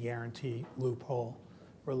the D-guarantee loophole,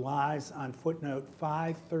 relies on footnote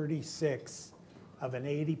 536 of an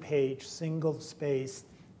 80-page, single-spaced,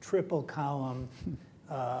 triple-column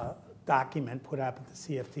document put up at the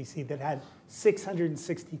CFTC that had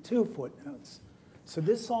 662 footnotes. So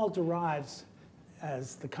this all derives,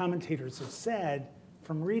 as the commentators have said,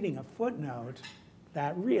 from reading a footnote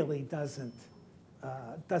that really doesn't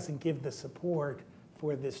give the support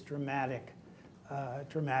for this dramatic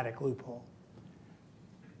loophole.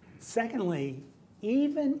 Secondly,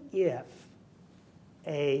 even if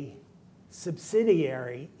a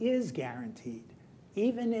subsidiary is guaranteed,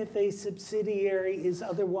 even if a subsidiary is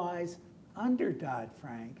otherwise under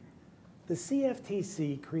Dodd-Frank, the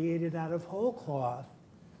CFTC created out of whole cloth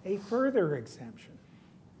a further exemption.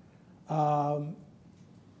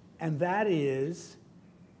 And that is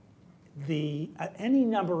any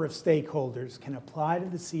number of stakeholders can apply to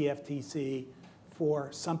the CFTC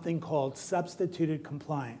for something called substituted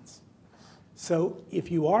compliance. So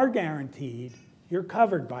if you are guaranteed, you're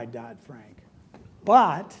covered by Dodd-Frank.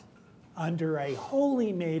 But under a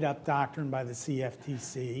wholly made-up doctrine by the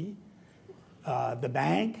CFTC, the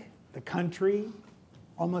bank, the country,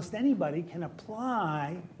 almost anybody can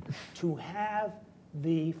apply to have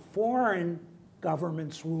the foreign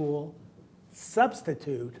government's rule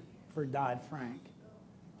substitute for Dodd-Frank.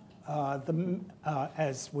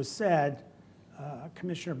 As was said,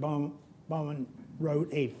 Commissioner Bowen wrote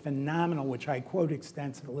a phenomenal, which I quote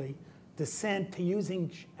extensively, dissent to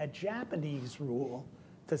using a Japanese rule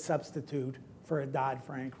to substitute for a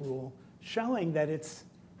Dodd-Frank rule, showing that it's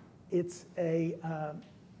a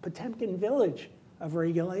Potemkin village of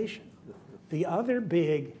regulation. The other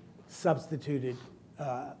big substituted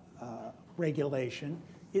regulation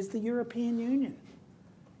is the European Union.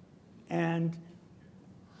 And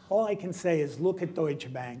all I can say is look at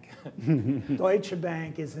Deutsche Bank. Deutsche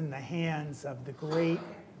Bank is in the hands of the great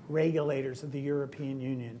regulators of the European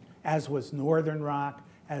Union, as was Northern Rock,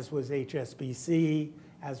 as was HSBC,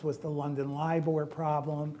 as was the London LIBOR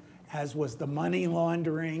problem, as was the money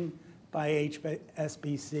laundering by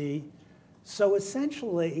HSBC. So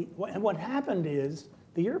essentially, what happened is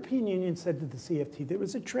the European Union said to the CFT, there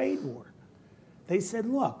was a trade war. They said,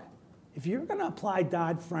 look, if you're going to apply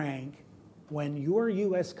Dodd-Frank when your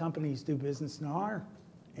US companies do business in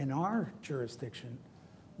our jurisdiction,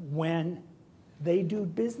 when they do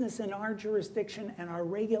business in our jurisdiction and are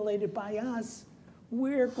regulated by us,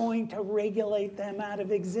 we're going to regulate them out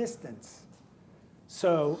of existence.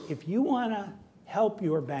 So if you want to help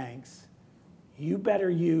your banks, you better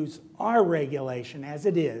use our regulation as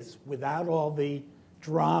it is, without all the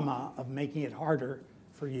drama of making it harder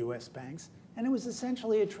for US banks. And it was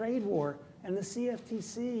essentially a trade war. And the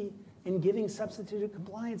CFTC, in giving substituted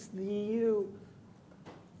compliance to the EU,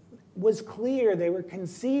 was clear they were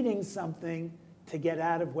conceding something to get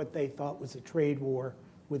out of what they thought was a trade war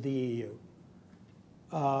with the EU.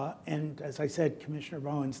 And as I said, Commissioner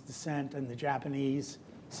Bowen's dissent and the Japanese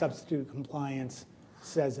substitute compliance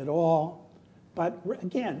says it all. But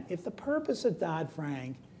again, if the purpose of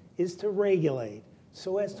Dodd-Frank is to regulate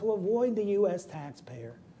so as to avoid the US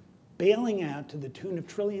taxpayer bailing out to the tune of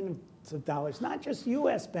trillions of dollars, not just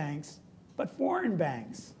US banks, but foreign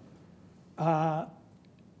banks.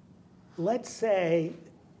 Let's say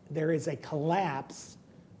there is a collapse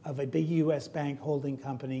of a big US bank holding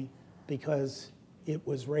company because it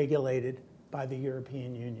was regulated by the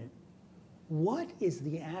European Union. What is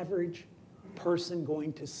the average person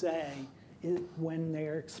going to say when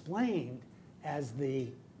they're explained as the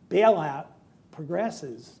bailout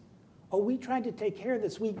progresses? Oh, we tried to take care of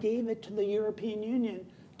this. We gave it to the European Union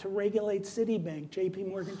to regulate Citibank, JP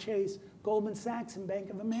Morgan Chase, Goldman Sachs, and Bank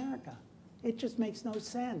of America. It just makes no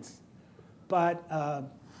sense. But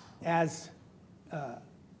as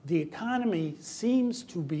the economy seems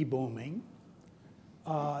to be booming,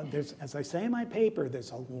 as I say in my paper,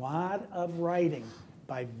 there's a lot of writing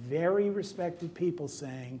by very respected people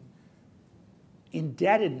saying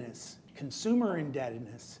indebtedness, consumer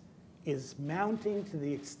indebtedness, is mounting to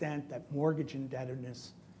the extent that mortgage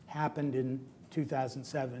indebtedness happened in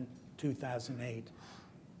 2007, 2008.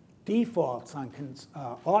 Defaults on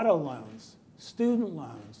auto loans, student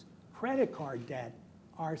loans, credit card debt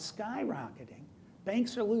are skyrocketing.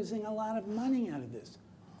 Banks are losing a lot of money out of this.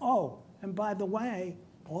 Oh, and by the way,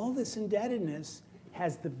 all this indebtedness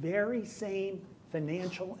has the very same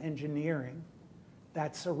financial engineering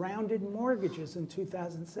that surrounded mortgages in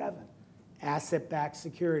 2007. Asset-backed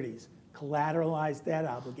securities, collateralized debt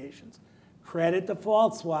obligations, credit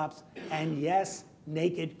default swaps, and yes,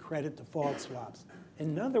 naked credit default swaps.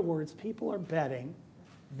 In other words, people are betting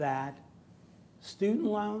that student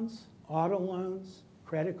loans, auto loans,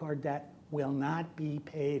 credit card debt will not be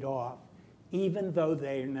paid off, even though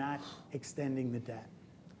they are not extending the debt.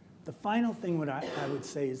 The final thing what I would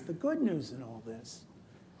say is the good news in all this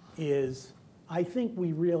is I think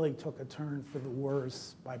we really took a turn for the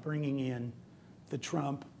worse by bringing in the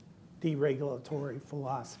Trump deregulatory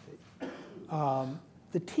philosophy.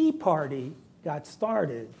 The Tea Party got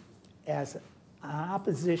started as an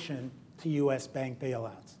opposition to US bank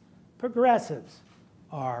bailouts. Progressives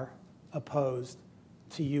are opposed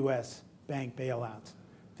to US bank bailouts.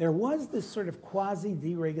 There was this sort of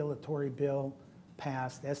quasi-deregulatory bill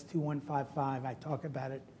passed, S2155, I talk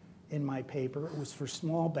about it in my paper. It was for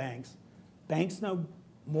small banks. Banks no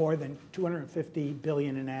more than $250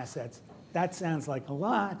 billion in assets. That sounds like a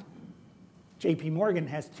lot. JP Morgan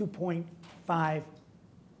has $2.5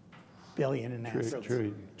 billion in assets.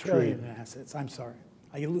 Trillion in assets, I'm sorry.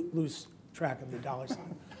 I lose track of the dollar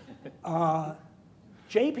sign.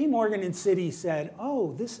 JP Morgan and Citi said,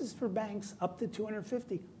 oh, this is for banks up to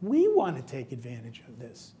 250. We want to take advantage of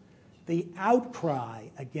this. The outcry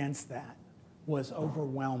against that was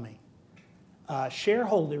overwhelming.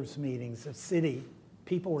 Shareholders meetings of Citi,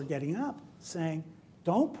 people were getting up saying,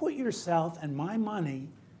 don't put yourself and my money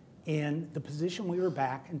in the position we were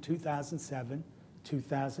back in 2007,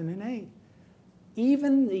 2008.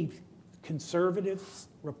 Even the conservative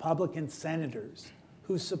Republican senators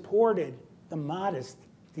who supported the modest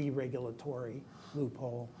deregulatory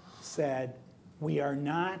loophole said, we are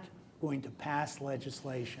not going to pass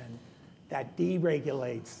legislation that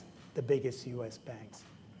deregulates the biggest US banks.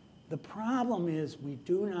 The problem is we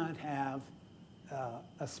do not have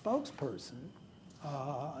a spokesperson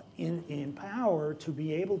in power to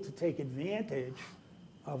be able to take advantage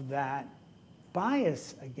of that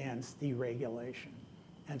bias against deregulation,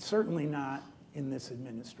 and certainly not in this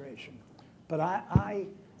administration. But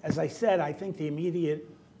as I said, I think the immediate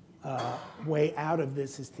way out of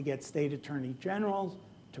this is to get state attorney generals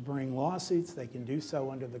to bring lawsuits. They can do so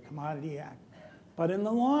under the Commodity Act. But in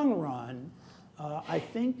the long run, I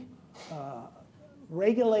think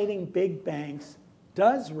regulating big banks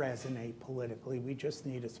does resonate politically. We just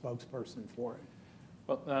need a spokesperson for it.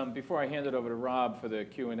 Well, before I hand it over to Rob for the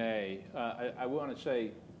Q&A, I want to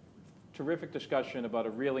say terrific discussion about a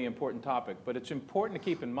really important topic, but it's important to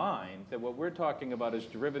keep in mind that what we're talking about is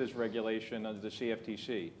derivatives regulation under the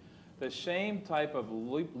CFTC. The same type of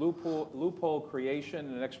loophole creation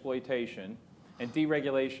and exploitation and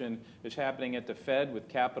deregulation is happening at the Fed with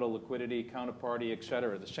capital, liquidity, counterparty, et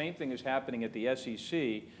cetera. The same thing is happening at the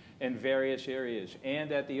SEC in various areas,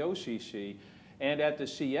 and at the OCC, and at the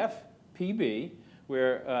CFPB,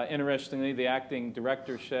 where, interestingly, the acting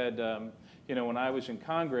director said, you know, when I was in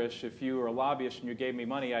Congress, if you were a lobbyist and you gave me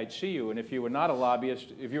money, I'd see you. And if you were not a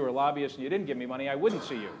lobbyist, if you were a lobbyist and you didn't give me money, I wouldn't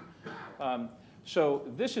see you. So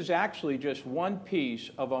this is actually just one piece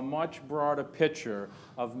of a much broader picture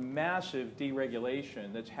of massive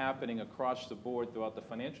deregulation that's happening across the board throughout the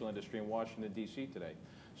financial industry in Washington, D.C. today.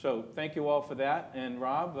 So thank you all for that. And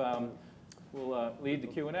Rob will lead the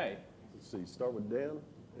Q&A. Let's see, start with Dan,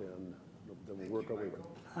 and then we'll work our way around.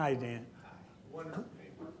 Hi, Dan. Wonderful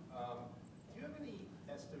paper. Do you have any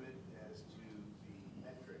estimate as to the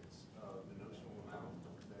metrics of the notional amount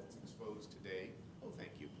that's exposed today? Oh, thank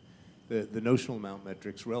you. The notional amount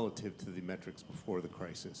metrics relative to the metrics before the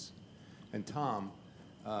crisis. And Tom,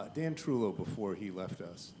 Dan Trullo, before he left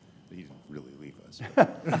us, he didn't really leave us.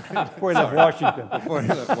 Before he left Washington. Before he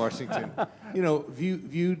left Washington, you know,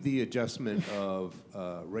 viewed the adjustment of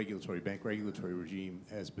bank regulatory regime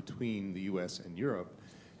as between the U.S. and Europe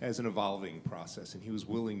as an evolving process, and he was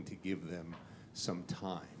willing to give them some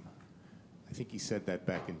time. I think he said that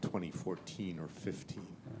back in 2014 or 15.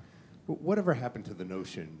 Whatever happened to the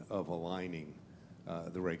notion of aligning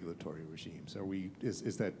the regulatory regimes?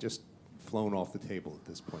 Is that just flown off the table at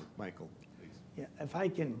this point? Michael, please. Yeah, if I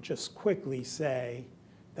can just quickly say,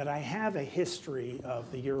 that I have a history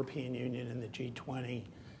of the European Union and the G20.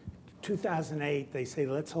 2008, they say,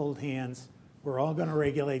 let's hold hands. We're all going to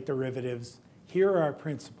regulate derivatives. Here are our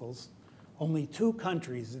principles. Only 2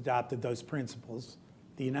 countries adopted those principles,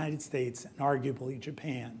 the United States and arguably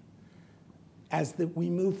Japan. As we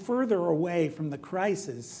move further away from the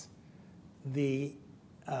crisis, the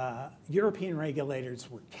European regulators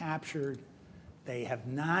were captured. They have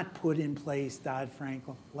not put in place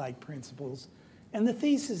Dodd-Frank-like principles. And the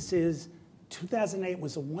thesis is 2008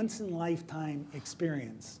 was a once-in-a-lifetime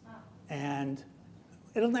experience. And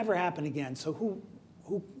it'll never happen again, so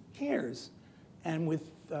who cares? And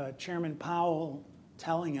with Chairman Powell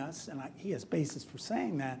telling us, and he has basis for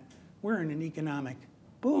saying that, we're in an economic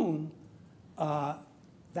boom,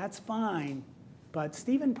 that's fine. But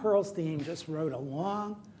Stephen Pearlstein just wrote a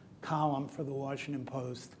long column for the Washington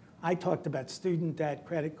Post. I talked about student debt,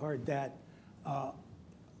 credit card debt,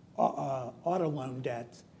 auto loan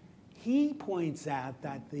debt. He points out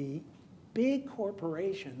that the big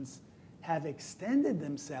corporations have extended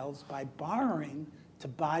themselves by borrowing to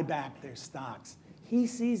buy back their stocks. He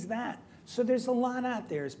sees that. So there's a lot out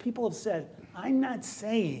there. As people have said, I'm not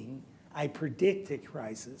saying I predict a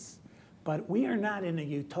crisis, but we are not in a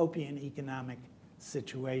utopian economic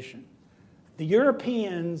situation. The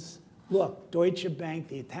Europeans, look, Deutsche Bank,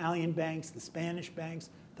 the Italian banks, the Spanish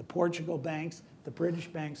banks, the Portugal banks, the British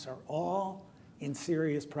banks are all in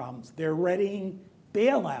serious problems. They're readying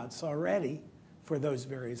bailouts already for those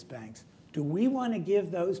various banks. Do we want to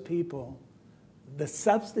give those people the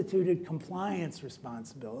substituted compliance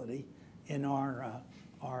responsibility in our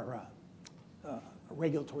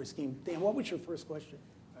regulatory scheme? Dan, what was your first question?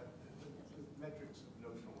 Metrics of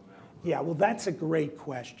notional amount. Yeah, well, that's a great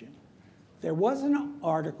question. There was an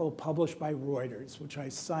article published by Reuters, which I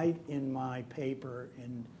cite in my paper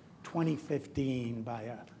in 2015 by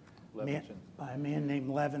a man named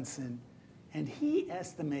Levinson, and he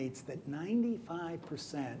estimates that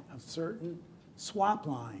 95% of certain swap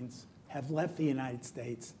lines have left the United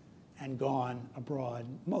States and gone abroad,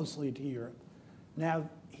 mostly to Europe. Now,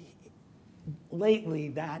 lately,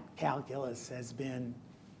 that calculus has been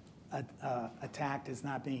attacked as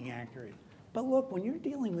not being accurate. But look, when you're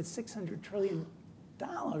dealing with $600 trillion,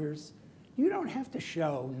 you don't have to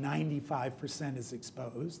show 95% is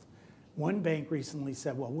exposed. One bank recently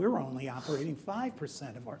said, well, we're only operating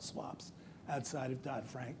 5% of our swaps outside of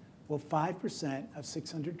Dodd-Frank. Well, 5% of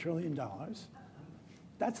 $600 trillion,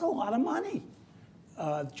 that's a lot of money.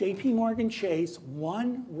 JP Morgan Chase,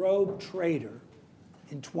 one rogue trader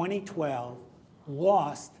in 2012,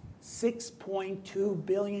 lost $6.2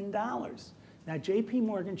 billion. Now, JP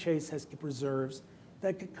Morgan Chase has reserves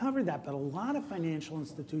that could cover that, but a lot of financial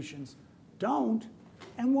institutions don't.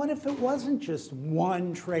 And what if it wasn't just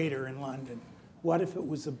one trader in London? What if it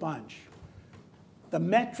was a bunch? The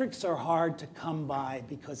metrics are hard to come by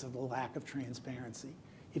because of the lack of transparency.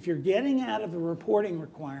 If you're getting out of the reporting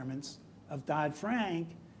requirements of Dodd-Frank,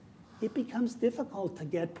 it becomes difficult to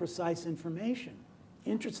get precise information.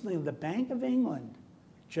 Interestingly, the Bank of England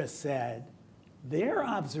just said their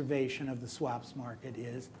observation of the swaps market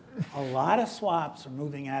is a lot of swaps are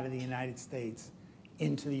moving out of the United States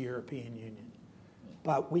into the European Union.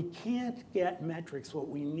 But we can't get metrics. What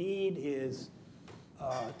we need is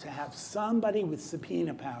to have somebody with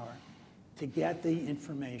subpoena power to get the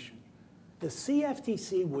information. The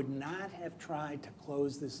CFTC would not have tried to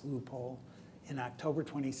close this loophole in October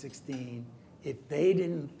 2016 if they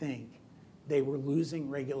didn't think they were losing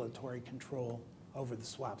regulatory control over the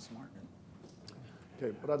swaps market.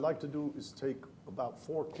 Okay, what I'd like to do is take about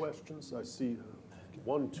 4 questions. I see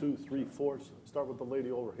 1, 2, 3, 4. Start with the lady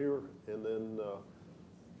over here, and then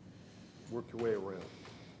work your way around.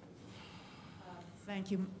 Thank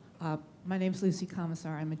you. My name is Lucy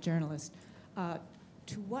Commissar. I'm a journalist.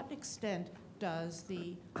 To what extent does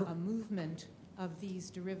the movement of these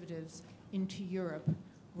derivatives into Europe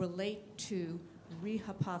relate to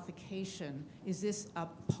rehypothecation? Is this a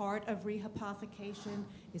part of rehypothecation?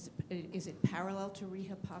 Is it parallel to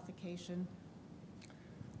rehypothecation?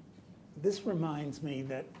 This reminds me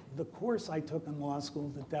that the course I took in law school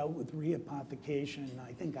that dealt with rehypothecation,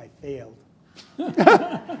 I think I failed.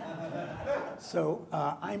 So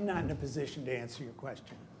I'm not in a position to answer your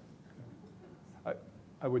question.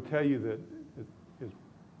 I would tell you that it is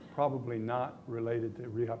probably not related to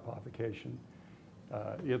rehypothecation.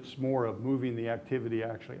 It's more of moving the activity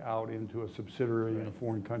actually out into a subsidiary in a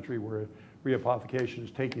foreign country, where rehypothecation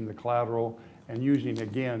is taking the collateral and using it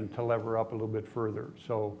again to lever up a little bit further.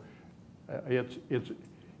 So it's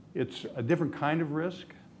a different kind of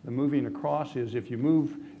risk. The moving across is if you're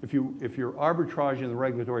arbitraging the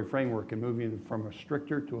regulatory framework and moving from a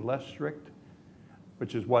stricter to a less strict,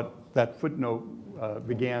 which is what that footnote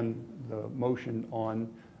began the motion on.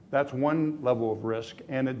 That's one level of risk,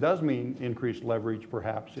 and it does mean increased leverage,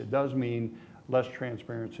 perhaps. It does mean less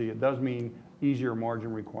transparency. It does mean easier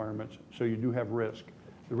margin requirements, so you do have risk.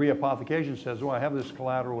 The rehypothecation says, well, I have this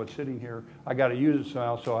collateral, it's sitting here, I got to use it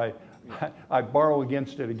now, so I borrow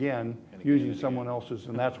against it again using someone else's,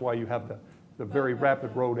 and that's why you have the very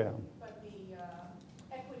rapid roll down. But the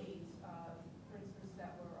equities, for instance,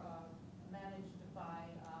 that were managed by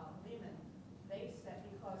Lehman, they said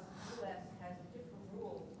because the U.S. has a different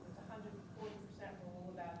rule, it's a 140%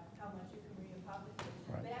 rule about how much you can rehypothecate.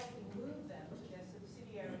 Right. They actually moved them to their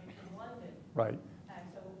subsidiary in London. Right. And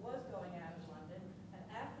so it was going out of London. And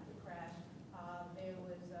after the crash, there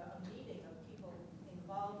was a meeting of people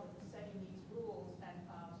involved with setting these rules. And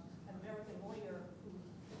an American lawyer whose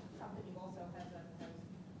company also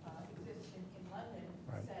exists in London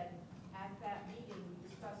Right. said, at that meeting, we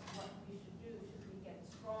discussed what we should do. Should we get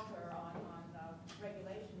stronger on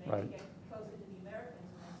regulation, maybe Right. get closer to the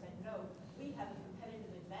Americans? And they said, no, we have a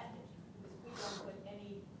competitive advantage because we don't put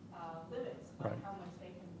any limits on Right. how much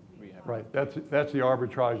they can rehypothecate. Right, that's the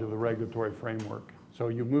arbitrage of the regulatory framework. So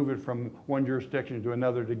you move it from one jurisdiction to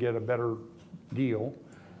another to get a better deal,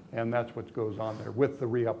 and that's what goes on there with the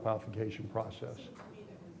rehypothecation process.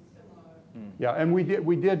 Yeah, and we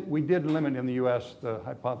did limit in the U.S. the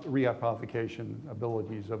rehypothecation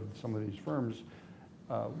abilities of some of these firms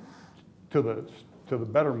to the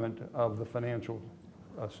betterment of the financial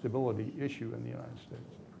stability issue in the United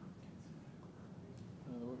States.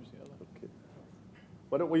 What was the other? Okay.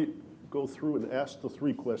 Why don't we go through and ask the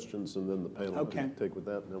 3 questions, and then the panel Okay. can take with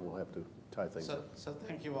that, and then we'll have to tie things up. So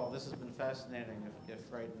thank you all. This has been fascinating, if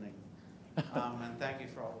frightening. And thank you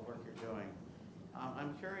for all the work you're doing.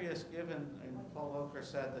 I'm curious, given, and Paul Volcker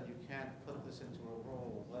said that you can't put this into a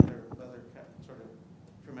rule, whether sort of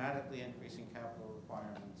dramatically increasing capital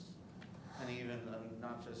requirements, and even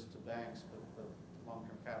not just to banks, but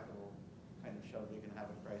long-term capital kind of showed you can have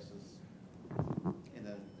a crisis in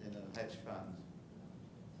a hedge fund.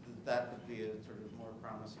 That would be a sort of more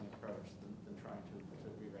promising approach than trying to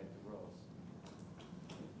rewrite the rules.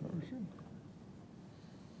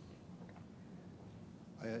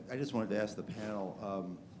 I just wanted to ask the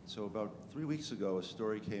panel, so about 3 weeks ago, a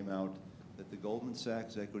story came out that the Goldman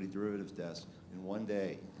Sachs equity derivatives desk in one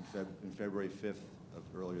day, in February 5th of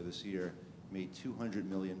earlier this year, made $200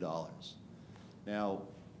 million. Now,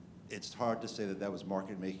 it's hard to say that that was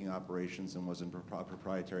market-making operations and wasn't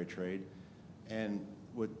proprietary trade. And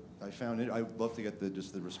what I found, I'd love to get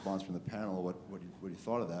just the response from the panel, what you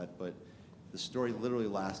thought of that, but the story literally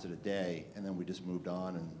lasted a day, and then we just moved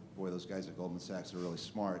on, and boy, those guys at Goldman Sachs are really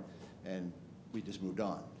smart, and we just moved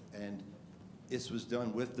on. And this was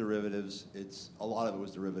done with derivatives. A lot of it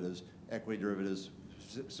was derivatives, equity derivatives,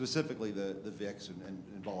 specifically the VIX and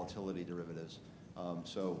volatility derivatives.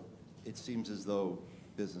 So it seems as though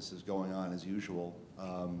business is going on as usual.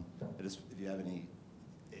 If you have any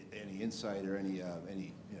insight or any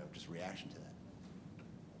just reaction to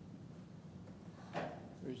that.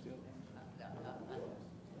 Where's the other?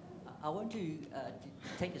 I want to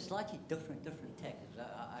take a slightly different tack.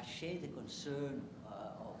 I share the concern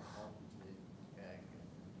of the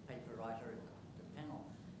paper writer at the panel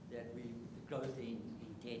that the growth in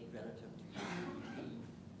debt relative to GDP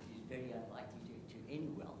is very unlikely to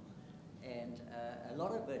end well. And a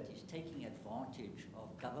lot of it is taking advantage of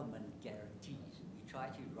government guarantees. We try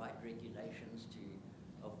to write regulations to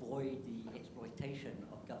avoid the exploitation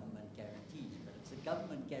of government guarantees, but it's the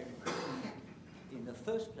government guarantees in the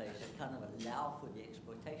first place that kind of allow for the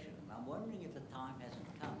exploitation. And I'm wondering if the time hasn't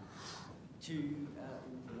come to,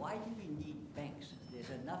 why do we need banks? There's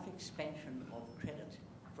enough expansion of credit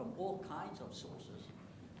from all kinds of sources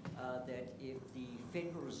that if the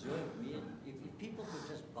Federal Reserve, if people could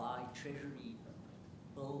just buy treasury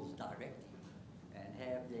bills directly and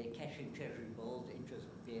have their cash in treasury bills, interest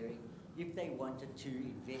bearing, if they wanted to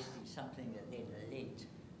invest in something that then lent,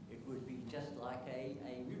 it would be just like a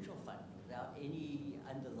mutual fund without any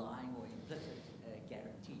underlying or implicit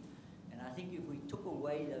guarantee. And I think if we took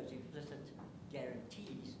away those implicit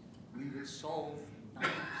guarantees, we would solve 90%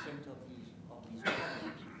 of these problems.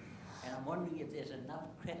 And I'm wondering if there's enough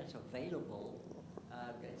credit available.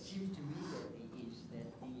 It seems to me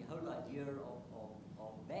that the whole idea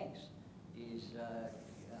of banks is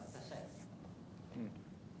passé.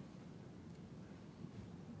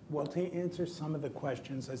 Well, to answer some of the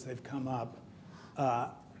questions as they've come up,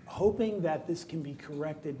 hoping that this can be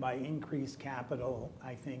corrected by increased capital,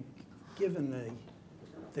 I think, given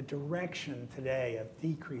the direction today of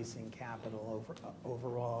decreasing capital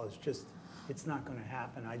overall, is just, it's not going to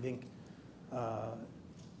happen. I think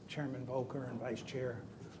Chairman Volcker and Vice Chair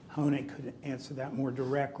Hoenig could answer that more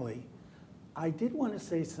directly. I did want to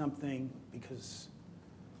say something because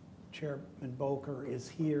Chairman Volcker is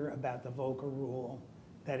here about the Volcker rule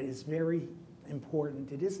that is very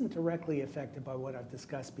important. It isn't directly affected by what I've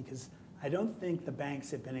discussed because I don't think the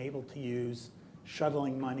banks have been able to use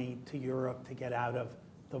shuttling money to Europe to get out of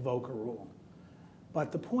the Volcker rule.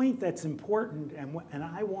 But the point that's important, and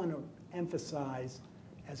I want to emphasize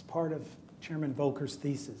as part of Chairman Volcker's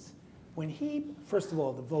thesis, when he, first of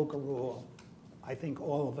all, the Volcker rule, I think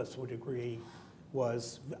all of us would agree,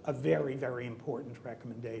 was a very, very important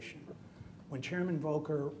recommendation. When Chairman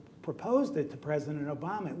Volcker proposed it to President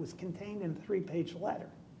Obama, it was contained in a 3-page letter.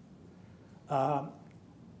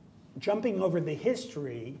 Jumping over the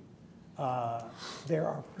history, there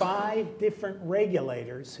are 5 different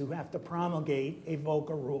regulators who have to promulgate a Volcker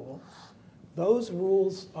rule. Those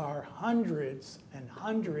rules are hundreds and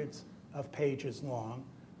hundreds of pages long.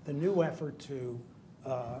 The new effort to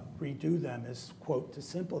redo them is, quote, to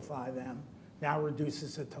simplify them, now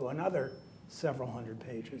reduces it to another several hundred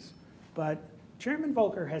pages. But Chairman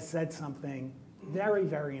Volcker has said something very,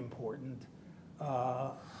 very important.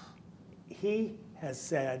 He has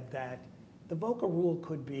said that the Volcker rule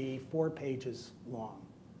could be 4 pages long.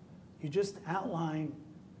 You just outline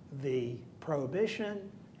the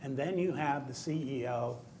prohibition, and then you have the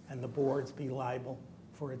CEO and the boards be liable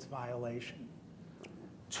for its violation.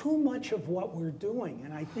 Too much of what we're doing,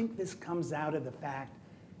 and I think this comes out of the fact,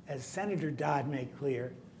 as Senator Dodd made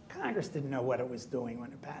clear, Congress didn't know what it was doing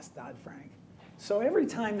when it passed Dodd-Frank. So every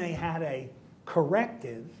time they had a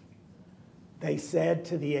corrective, they said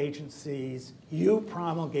to the agencies, you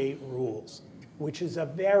promulgate rules, which is a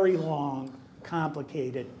very long,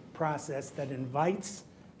 complicated process that invites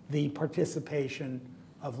the participation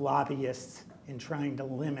of lobbyists in trying to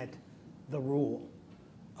limit the rule.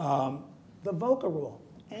 The Volcker rule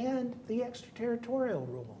and the extraterritorial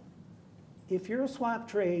rule. If your swap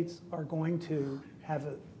trades are going to have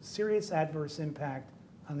a serious adverse impact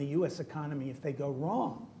on the US economy if they go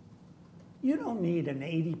wrong, you don't need an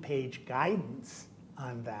 80-page guidance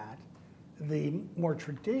on that. The more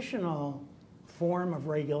traditional form of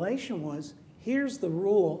regulation was, here's the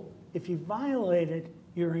rule. If you violate it,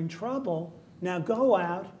 you're in trouble. Now go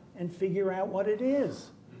out and figure out what it is.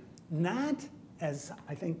 Not, as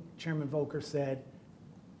I think Chairman Volcker said,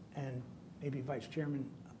 and maybe Vice Chairman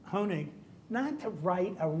Hoenig, not to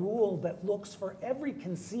write a rule that looks for every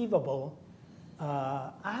conceivable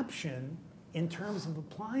option in terms of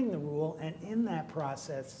applying the rule, and in that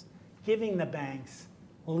process, giving the banks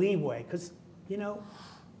leeway. Because, you know,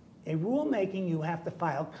 a rulemaking, you have to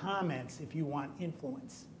file comments if you want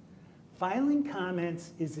influence. Filing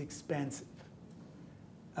comments is expensive.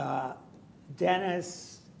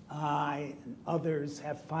 Dennis, I, and others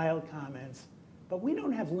have filed comments, but we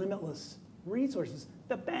don't have limitless resources.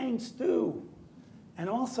 The banks do. And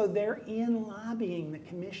also, they're in lobbying the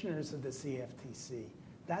commissioners of the CFTC.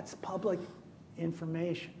 That's public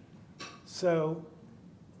information. So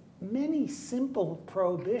many simple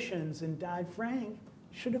prohibitions in Dodd-Frank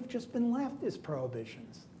should have just been left as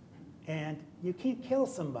prohibitions. And you can't kill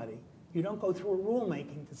somebody. You don't go through a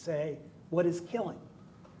rulemaking to say what is killing.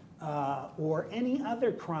 Or any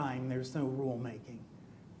other crime, there's no rulemaking.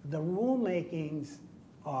 The rulemakings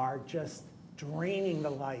are just draining the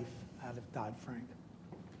life out of Dodd-Frank.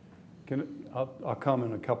 I'll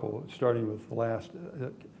comment a couple, starting with the last.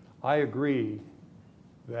 I agree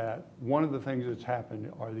that one of the things that's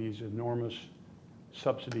happened are these enormous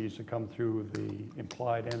subsidies that come through the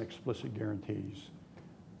implied and explicit guarantees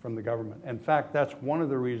from the government. In fact, that's one of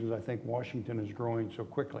the reasons I think Washington is growing so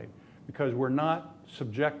quickly, because we're not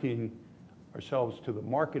subjecting ourselves to the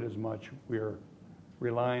market as much. We're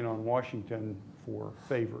relying on Washington for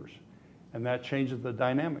favors. And that changes the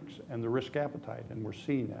dynamics and the risk appetite, and we're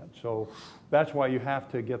seeing that. So that's why you have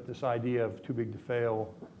to get this idea of too big to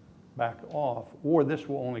fail back off, or this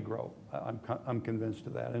will only grow. I'm convinced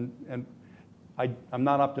of that. And I'm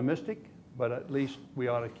not optimistic, but at least we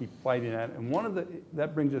ought to keep fighting that. And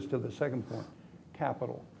that brings us to the second point,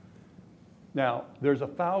 capital. Now, there's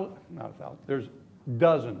there's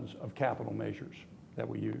dozens of capital measures that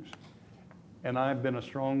we use. And I've been a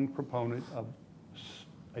strong proponent of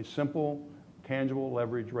a simple, tangible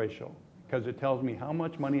leverage ratio, because it tells me how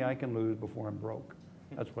much money I can lose before I'm broke.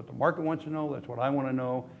 That's what the market wants to know. That's what I want to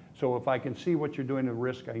know. So if I can see what you're doing to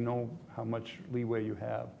risk, I know how much leeway you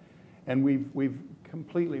have. And we've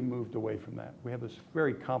completely moved away from that. We have this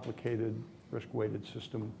very complicated risk-weighted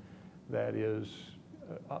system that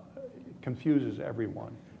confuses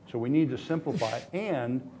everyone. So we need to simplify.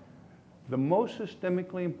 And the most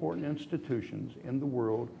systemically important institutions in the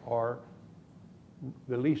world are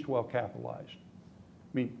the least well capitalized.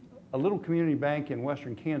 I mean, a little community bank in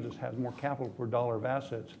western Kansas has more capital per dollar of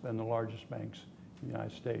assets than the largest banks in the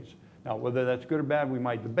United States. Now, whether that's good or bad, we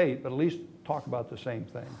might debate, but at least talk about the same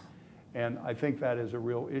thing. And I think that is a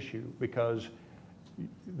real issue, because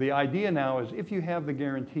the idea now is if you have the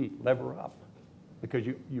guarantee, lever up, because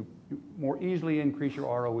you more easily increase your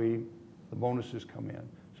ROE, the bonuses come in.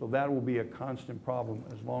 So that will be a constant problem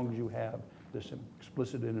as long as you have this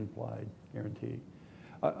explicit and implied guarantee.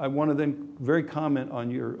 I want to then very comment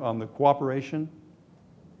on the cooperation.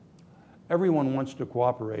 Everyone wants to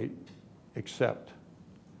cooperate except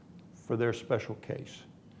for their special case.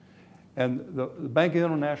 And the Bank of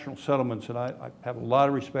International Settlements, and I have a lot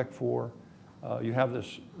of respect for, you have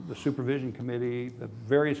the supervision committee, the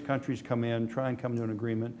various countries come in, try and come to an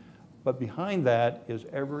agreement, but behind that is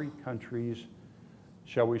every country's,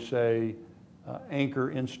 shall we say,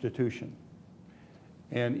 anchor institution.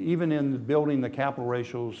 And even in building the capital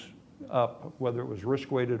ratios up, whether it was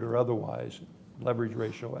risk-weighted or otherwise, leverage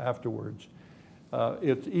ratio afterwards,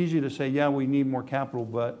 it's easy to say, yeah, we need more capital,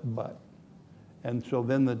 but. And so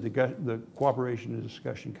then the cooperation and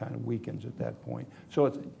discussion kind of weakens at that point.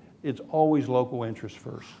 So it's always local interest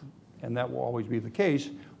first, and that will always be the case,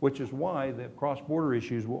 which is why the cross-border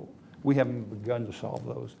issues, we haven't begun to solve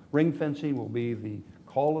those. Ring fencing will be the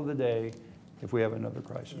call of the day if we have another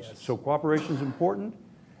crisis. Yes. So cooperation is important.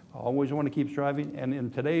 I always want to keep striving, and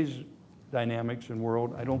in today's dynamics and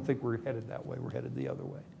world, I don't think we're headed that way. We're headed the other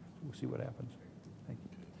way. We'll see what happens. Thank you.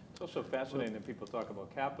 It's also fascinating that people talk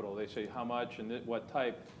about capital. They say how much and what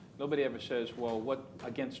type. Nobody ever says, well, what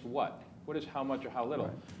against what? What is how much or how little?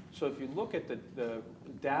 Right. So if you look at the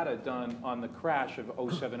data done on the crash of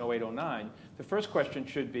 07, 08, 09, the first question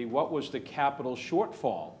should be, what was the capital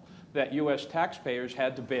shortfall that U.S. taxpayers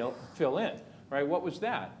had to fill in, right? What was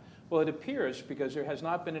that? Well, it appears, because there has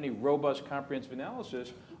not been any robust comprehensive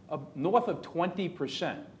analysis, north of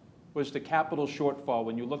 20% was the capital shortfall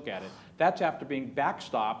when you look at it. That's after being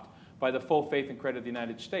backstopped by the full faith and credit of the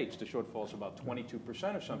United States. The shortfall is about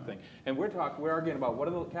 22% or something. And we're arguing about what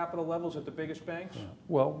are the capital levels at the biggest banks? Yeah.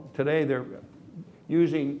 Well, today they're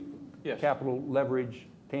using yes. capital leverage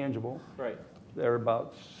tangible. Right. They're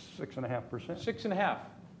about 6.5%. 6.5.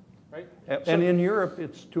 Right? And in Europe,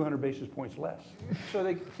 it's 200 basis points less.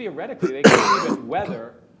 So theoretically, they can even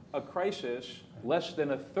weather a crisis less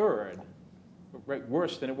than a third, right,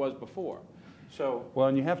 worse than it was before. So, well,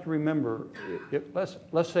 and you have to remember,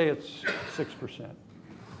 let's say it's 6%.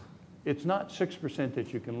 It's not 6%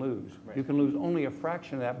 that you can lose. Right. You can lose only a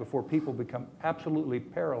fraction of that before people become absolutely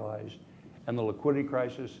paralyzed and the liquidity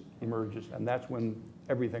crisis emerges, and that's when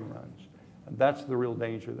everything runs. And that's the real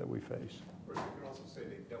danger that we face. Or you can also say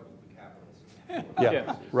they doubled the capitals.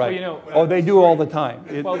 Yeah, right. Well, oh, they do all the time.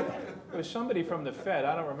 Well, there was somebody from the Fed,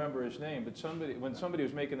 I don't remember his name, but when somebody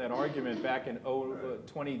was making that argument back in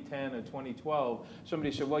 2010 or 2012,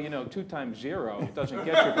 somebody said, well, 2 times 0 doesn't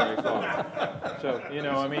get you very far. So,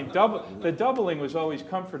 I mean, the doubling was always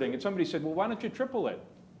comforting. And somebody said, well, why don't you triple it?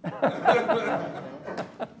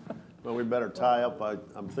 Well, we better tie up.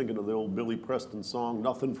 I'm thinking of the old Billy Preston song,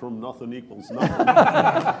 nothing from nothing equals nothing.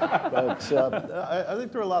 But I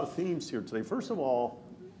think there are a lot of themes here today. First of all,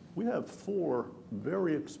 we have 4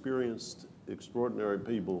 very experienced, extraordinary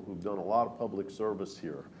people who've done a lot of public service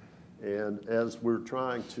here. And as we're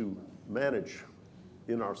trying to manage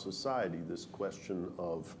in our society this question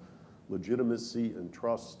of legitimacy and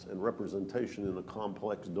trust and representation in a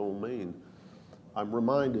complex domain, I'm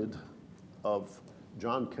reminded of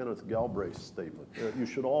John Kenneth Galbraith's statement. You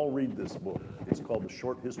should all read this book. It's called The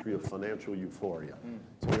Short History of Financial Euphoria.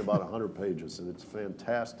 It's only about 100 pages, and it's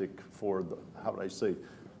fantastic for the, how would I say,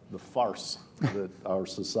 the farce that our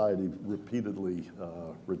society repeatedly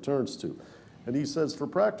returns to. And he says, for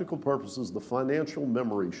practical purposes, the financial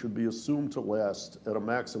memory should be assumed to last at a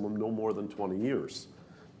maximum no more than 20 years.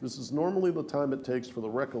 This is normally the time it takes for the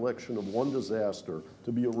recollection of one disaster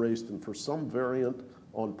to be erased and for some variant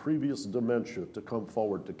on previous dementia to come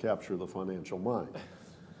forward to capture the financial mind.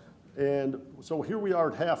 And so here we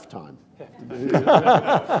are at halftime.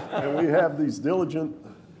 And we have these diligent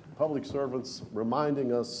public servants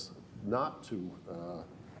reminding us not to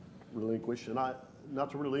relinquish,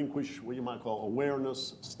 not to relinquish what you might call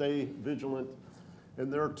awareness, stay vigilant.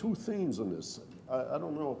 And there are 2 themes in this. I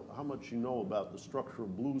don't know how much you know about the structure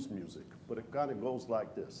of blues music, but it kind of goes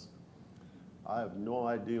like this. I have no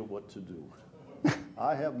idea what to do.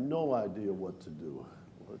 I have no idea what to do.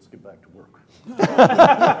 Well, let's get back to work.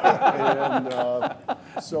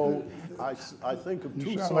 And so I think of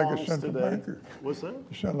 2 songs today. You sound like a central banker. What's that?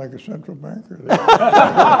 You sound like a central banker.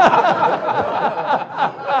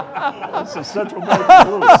 It's a central banker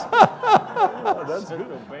blues. That's good.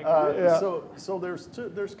 Yeah. So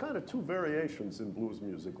there's kind of two variations in blues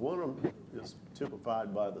music. One of them is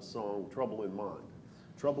typified by the song Trouble in Mind.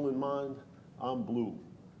 Trouble in mind, I'm blue,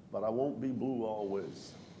 but I won't be blue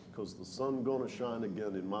always, because the sun gonna shine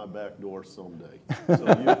again in my back door someday. So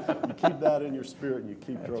you keep that in your spirit and you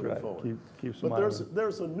keep trucking forward. Keep But smiling.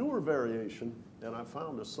 there's a newer variation, and I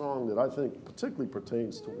found a song that I think particularly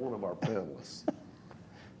pertains to one of our panelists.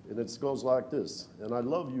 And it goes like this: and I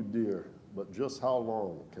love you, dear, but just how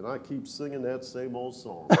long? Can I keep singing that same old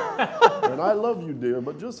song? And I love you, dear,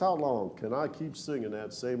 but just how long? Can I keep singing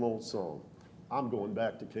that same old song? I'm going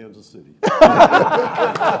back to Kansas City.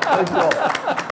 Thank you all.